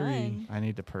 Part You're 3. done. I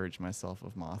need to purge myself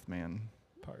of Mothman.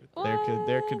 Part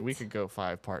We could go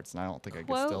 5 parts, and I don't think I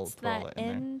could still Quotes put all that that in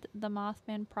there. end the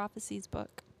Mothman Prophecies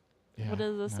book. Yeah, What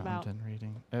is this no, about? I'm done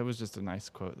reading. It was just a nice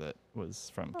quote that was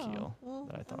from Keel Well,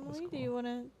 that I thought was Emily, cool.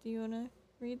 do you wanna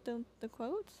read the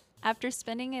quotes? After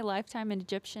spending a lifetime in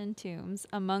Egyptian tombs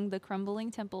among the crumbling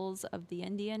temples of the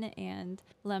Indian and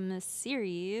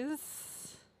Lamaseries,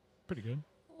 pretty good.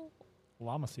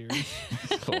 Llama series.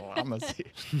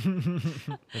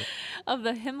 of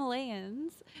the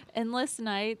Himalayas, endless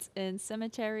nights in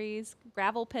cemeteries,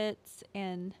 gravel pits,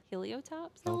 and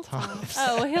heliotops. Hilltops.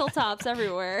 Oh, hilltops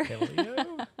everywhere.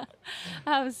 Helio?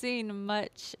 I've seen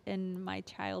much, and my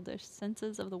childish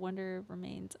senses of the wonder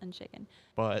remains unshaken.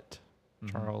 But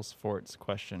Mhm. Charles Fort's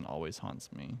question always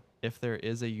haunts me. If there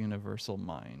is a universal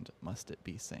mind, must it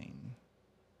be sane?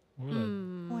 What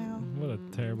a, Wow. what a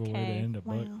terrible way to Okay. end a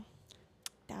book. Wow.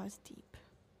 That was deep.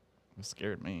 It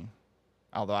scared me.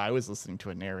 Although I was listening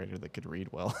to a narrator that could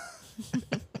read well.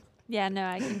 Yeah, no,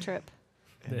 I can trip.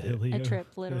 The And Helio. I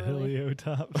trip, The literally.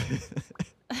 Heliotop.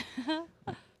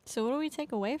 So what do we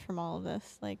take away from all of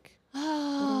this? Like,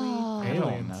 I don't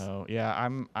Aliens. know. Yeah,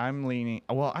 I'm leaning.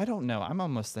 Well, I don't know. I'm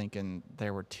almost thinking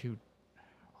there were two.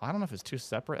 I don't know if it's two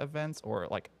separate events or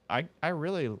like I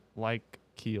really like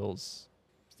Keel's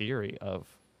theory of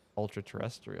ultra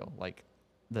terrestrial, like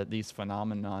that these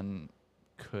phenomenon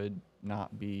could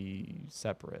not be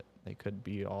separate. They could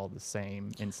be all the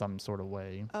same in some sort of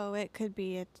way. oh, it could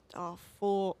be a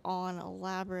full-on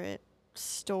elaborate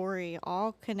story,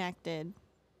 all connected,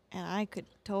 and I could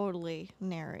totally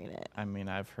narrate it. I mean,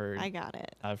 I got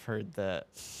it. I've heard that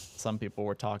some people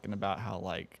were talking about how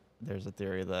like there's a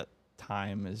theory that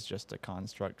time is just a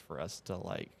construct for us to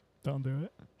like Don't do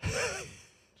it.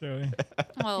 Joey.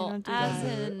 Well, don't do as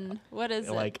that. in, what is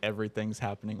like it? everything's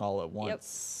happening all at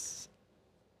once,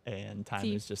 and time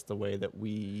you- is just the way that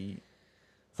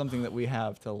something that we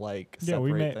have to like Yeah,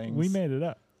 separate things. we made it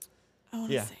up. I want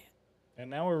to Yeah. say it. And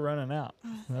now we're running out.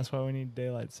 And that's why we need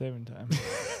daylight saving time. Is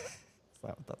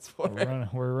that what that's for?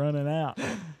 We're running out.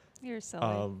 You're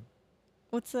silly.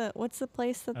 What's the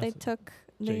place that they That's a took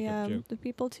Jacob joke. the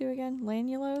people to again?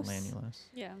 Lanulos? Lanulus.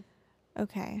 yeah.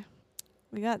 Okay.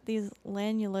 We got these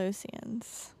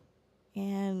Lanulosians,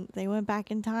 and they went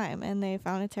back in time, and they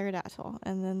found a pterodactyl,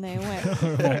 and then they went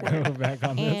We're forward, back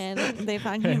on this. and they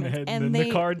found humans, and and then they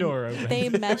the car door opened. they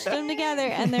meshed them together,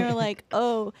 and they were like,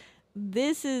 "Oh,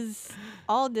 this is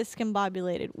all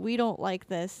discombobulated. We don't like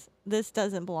this. This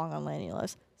doesn't belong on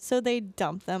Lanulos." So they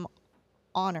dumped them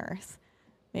on Earth,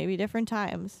 maybe different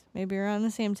times, maybe around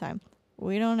the same time.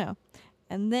 We don't know.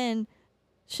 And then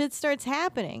shit starts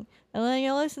happening. And then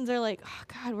your listeners are like, oh,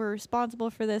 God, we're responsible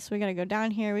for this. We got to go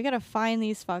down here. We got to find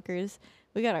these fuckers.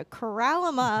 We got to corral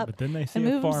them up. But then they see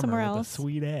move a 'em farmer somewhere with else. a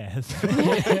sweet ass.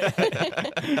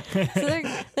 So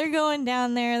they're going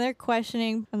down there. They're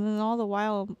questioning. And then all the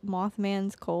while,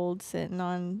 Mothman's cold sitting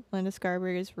on Linda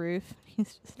Scarberry's roof.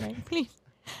 He's just like, please,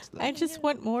 I just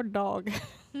want more dog.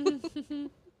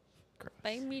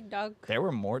 Buy me dog. There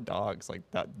were more dogs like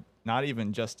that. Not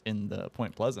even just in the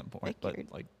Point Pleasant point, but Figured.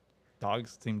 like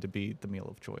dogs seem to be the meal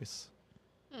of choice.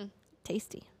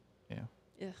 Tasty. Yeah.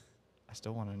 Yeah. I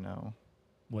still want to know.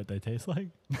 What they taste like?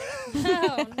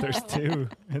 No, There's two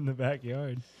in the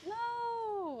backyard.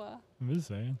 No. I'm just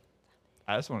saying.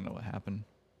 I just want to know what happened.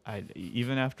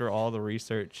 Even after all the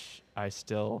research, I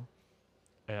still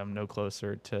am no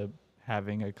closer to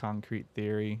having a concrete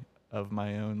theory of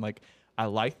my own. Like, I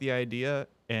like the idea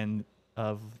and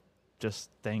of just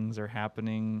things are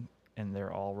happening and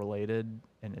they're all related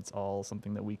and it's all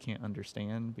something that we can't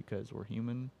understand because we're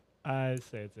human. I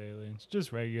say it's aliens.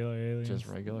 Just regular aliens. Just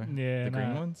regular. Yeah. The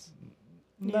green nah. ones.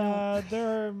 Nah,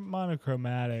 they're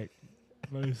monochromatic,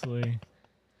 mostly.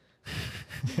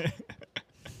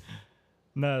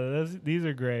 No, these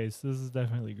are grays. This is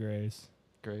definitely grays.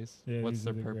 Grays. Yeah, What's these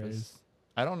their are the purpose? grays.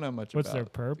 I don't know much What's about their the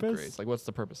purpose? grays. Like, what's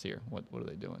the purpose here? What are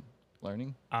they doing?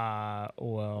 Learning?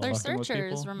 Well, They're Fucking with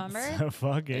searchers, people? remember? so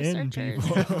fucking searchers.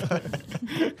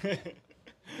 people.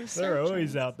 They're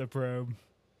always out the probe.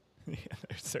 Yeah,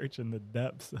 they're searching the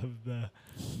depths of the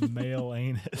male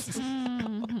anus.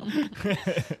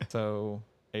 So,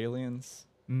 aliens,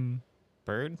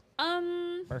 bird,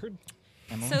 Bird?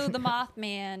 Emily? So the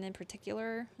Mothman in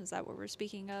particular, is that what we're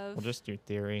speaking of? Well, just your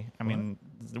theory. I mean,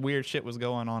 the weird shit was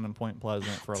going on in Point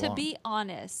Pleasant for a To long be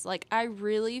honest, like I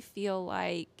really feel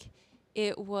like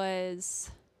it was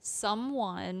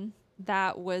someone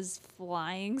that was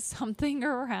flying something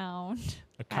around,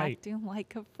 A kite. acting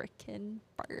like a freaking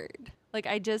bird. Like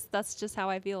that's just how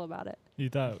I feel about it. You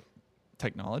thought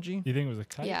technology. You think it was a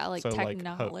kite? Yeah, like So, like, hoax.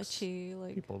 technology,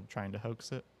 like People trying to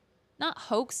hoax it. not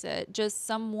hoax it, just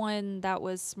someone that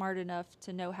was smart enough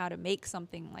to know how to make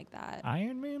something like that.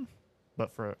 Iron Man?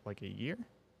 But for like a year,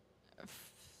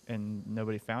 and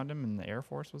nobody found him, and the Air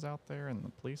Force was out there, and the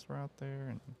police were out there,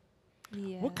 and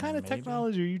Yeah. What kind of Maybe.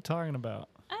 technology are you talking about?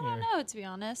 I don't here? know, to be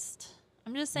honest.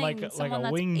 I'm just saying Like a someone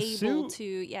that's wing able suit? to,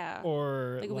 yeah.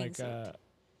 Or Like a like wingsuit. a,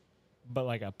 but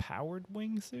like a powered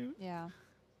wingsuit? Yeah.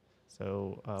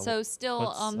 so So still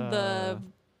what's, on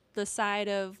the side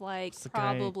of like what's the guy-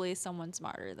 probably someone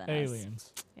smarter than us.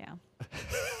 Aliens. Yeah.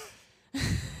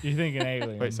 You're thinking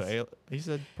aliens. wait, so he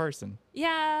said person.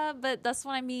 Yeah, but that's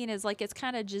what I mean is like it's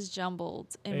kind of just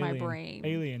jumbled in my brain.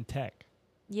 Alien tech.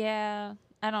 Yeah,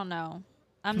 I don't know.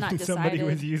 I'm not decided. Somebody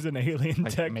was using alien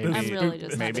Like tech. maybe, this I'm really stupid.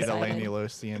 just not maybe the decided.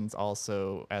 Lanulosians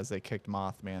also, as they kicked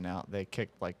Mothman out, they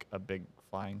kicked like a big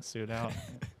flying suit out,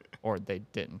 or they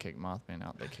didn't kick Mothman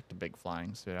out. They kicked a big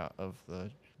flying suit out of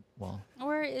the well.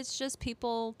 Or it's just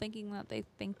people thinking that they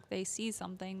think they see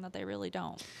something that they really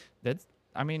don't. That's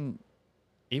I mean,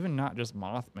 even not just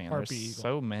Mothman. Harpy There's eagle.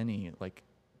 so many like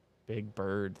big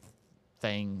bird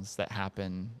things that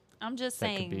happen. I'm just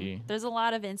That could be- saying there's a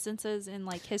lot of instances in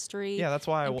like history. Yeah, that's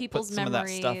why I and put people's some of that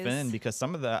stuff in, memories. because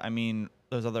some of that, I mean,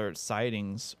 those other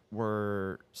sightings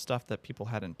were stuff that people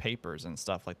had in papers and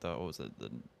stuff like what was it,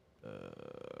 the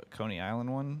Coney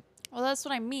Island one? Well, that's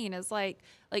what I mean is like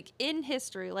in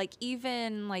history, like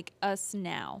even like us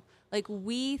now, like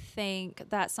we think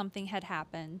that something had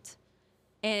happened,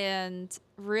 and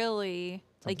really,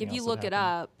 like Something if you else look had it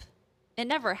up, it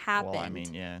never happened. Well, I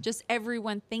mean, yeah. Just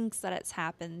everyone thinks that it's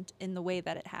happened in the way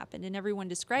that it happened, and everyone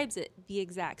describes it the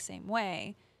exact same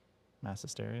way. Mass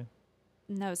hysteria.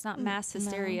 No, it's not mass no.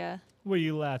 hysteria. Well,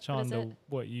 you latch What on is to it?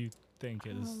 what you think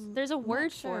is. There's a I'm not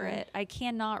word for sure. it. I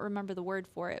cannot remember the word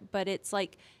for it, but it's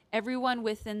like everyone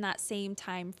within that same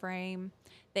time frame,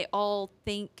 they all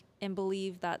think and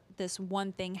believe that this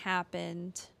one thing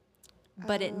happened,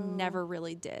 but it Oh. never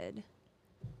really did.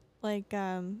 Like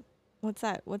what's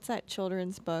that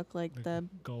children's book, like the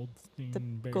Goldstein the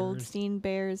Bears. Goldstein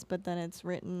Bears, but then it's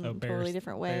written Oh, a totally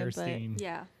different way, Bearstein.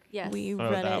 Yeah. Yes. but we Oh,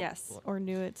 read that- it Yes. or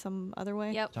knew it some other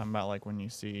way. Yep. Talking about like when you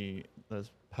see those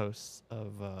posts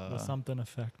of The something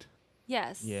effect.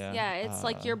 Yes. Yeah, Yeah. It's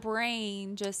like your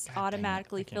brain just God dang it,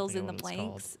 automatically I can't fills think in of the what it's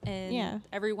called. blanks, and Yeah.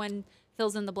 everyone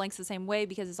fills in the blanks the same way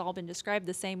because it's all been described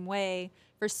the same way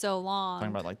for so long.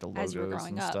 talking about like the as you were logos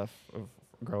growing and up. stuff of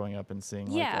growing up and seeing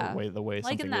Yeah, like the way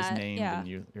like in something is that, named, yeah. and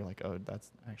you're like, oh,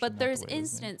 that's actually. But not there's the way it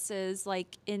was named. instances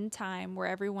like in time where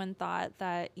everyone thought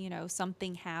that,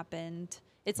 something happened.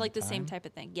 It's In like the same time? type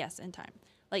of thing. Yes, in time.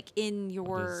 Like in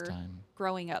What is your time?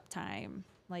 growing up time,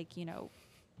 like,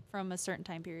 from a certain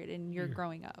time period in your Your-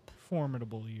 growing up.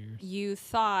 Formidable years. You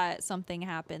thought something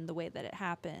happened the way that it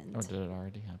happened. Or did it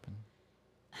already happen?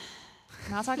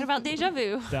 I'm not talking about deja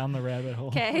vu. Down the rabbit hole.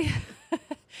 Okay.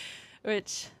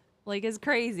 Which is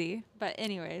crazy. But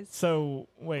anyways. So,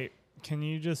 wait. Can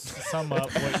you just sum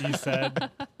up what you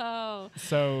said? Oh.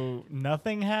 So,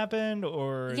 nothing happened,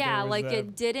 or Yeah, there was like a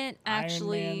it didn't Iron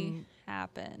actually Man-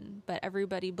 happen, but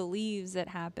everybody believes it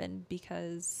happened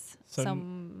because So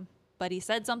somebody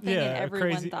said something and Yeah,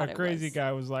 everyone thought a it crazy was.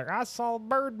 guy was like, "I saw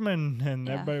Birdman," and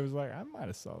Yeah. everybody was like, "I might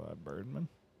have saw that Birdman."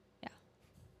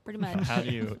 Pretty much. How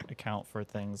do you account for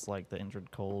things like the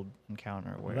injured cold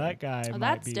encounter where That guy. Oh, might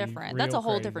that's be different. real That's a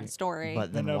whole crazy. different story.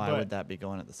 But then No, why but would that be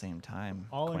going at the same time?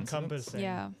 All Coincidence? encompassing.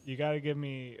 Yeah. You got to give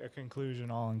me a conclusion.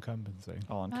 All encompassing.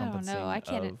 All I don't encompassing. know. I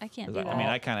can't of- I can't 'cause do that. I mean,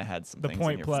 I kind of had some The things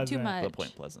Point in here Pleasant. Too for much. the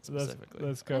Point Pleasant specifically.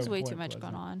 Let's go. There's way Point too much Pleasant.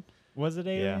 going on. Was it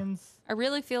aliens? I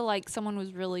really feel like someone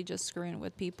was really just screwing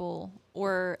with people,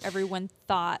 or everyone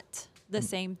thought the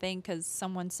same thing because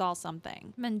someone saw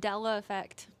something. Mandela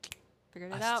effect.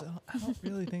 Figured it out. I don't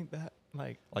really think that.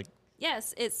 Like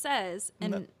Yes, it says,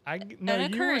 and no, you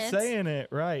occurrence were saying it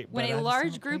right. when but I a just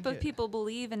large don't group think of it- people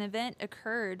believe an event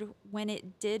occurred when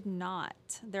it did not.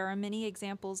 There are many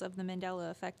examples of the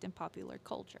Mandela effect in popular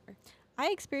culture.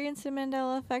 I experienced the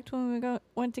Mandela effect when we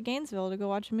went to Gainesville to go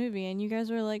watch a movie, and you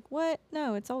guys were like, "What?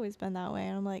 No, it's always been that way."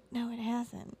 And I'm like, "No, it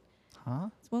hasn't. Huh?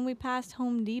 It's when we passed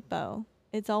Home Depot.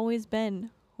 It's always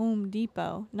been Home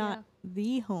Depot, not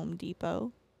the Home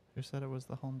Depot. Who said it was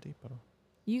the Home Depot?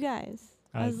 You guys."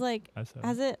 I was like, I said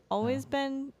 "Has it always Oh.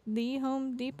 been the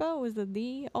Home Depot? Was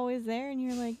the always there?" And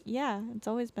you're like, "Yeah, it's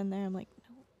always been there." I'm like,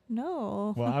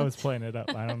 "No." Well, I was playing it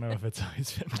up. I don't know if it's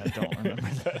always been. I don't remember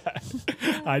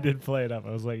that. I did play it up.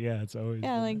 I was like, yeah, it's always.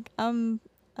 Yeah, been like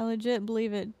I legit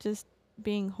believe it just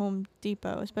being Home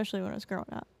Depot, especially when I was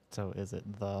growing up. So is it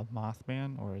the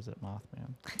Mothman or is it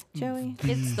Mothman? Joey.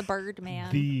 It's the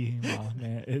Birdman. The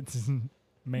Mothman. It's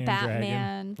Man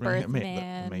Batman, The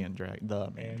Birthman, man dragon.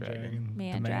 The man dragon.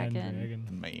 Man dragon.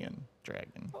 The man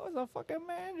dragon. What was a fucking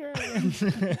man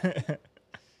dragon?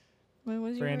 What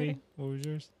was your Brandy, rating? what was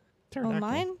yours? Oh, Pterodactyl.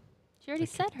 mine? She already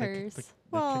said hers. They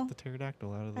Well, kicked the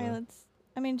pterodactyl out of All right,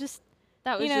 the... just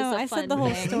That was you know, just a I fun said the whole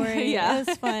thing. story. Yeah. It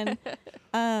was fun.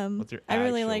 What's your I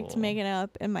really liked actual- making it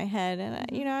up in my head,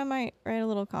 and I might write a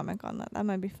little comic on that. That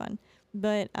might be fun.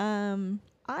 But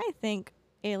I think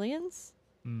aliens,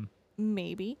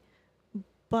 maybe,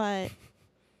 but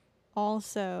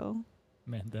also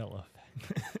Mandela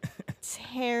effect.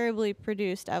 terribly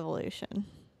produced evolution.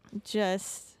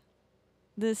 Just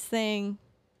this thing,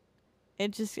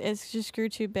 it's just grew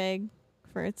too big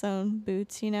for its own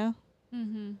boots, you know.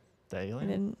 Mm-hmm. The I alien?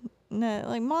 didn't. No,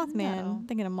 like Mothman. No. I'm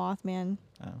thinking of Mothman.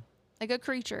 Oh. Like a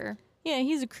creature. Yeah,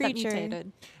 he's a That creature.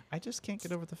 mutated. I just can't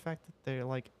get over the fact that they're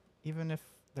like, even if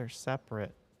they're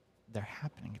separate, they're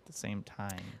happening at the same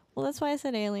time. Well, that's why I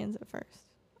said aliens at first.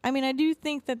 I mean, I do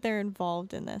think that they're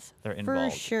involved in this. They're for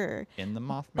involved. sure. In the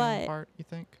Mothman But- part, you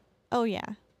think? Oh yeah.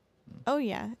 Oh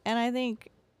yeah. And I think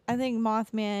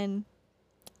Mothman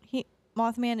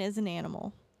is an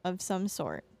animal of some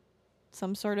sort.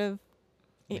 Some sort of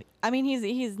I mean,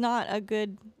 he's not a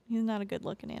good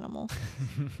looking animal.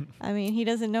 I mean, he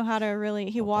doesn't know how to really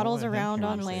he Well, waddles boy, I think around you're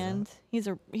on gonna say land. He's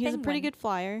a pretty Penguin. good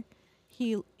flyer.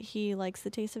 He likes the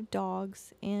taste of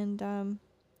dogs, and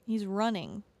he's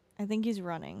running. I think he's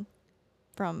running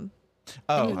from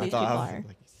Oh, who I these thought people I was are.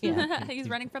 like, Yeah. He's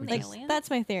running from the like aliens. that's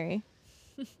my theory.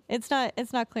 It's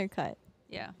not clear cut.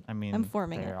 Yeah. I mean, I'm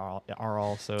forming there it. are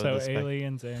also So the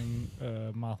aliens and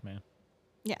Mothman.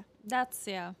 That's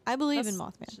yeah. I believe in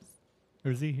That's Mothman. just-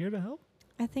 Is he here to help?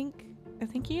 I think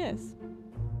he is.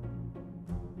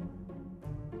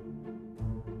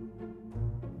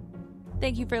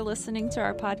 Thank you for listening to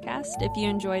our podcast. If you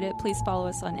enjoyed it, please follow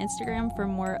us on Instagram for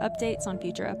more updates on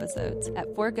future episodes at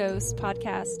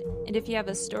 4Ghostpodcast. And if you have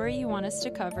a story you want us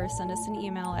to cover, send us an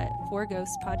email at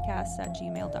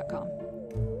 4ghostpodcast@gmail.com.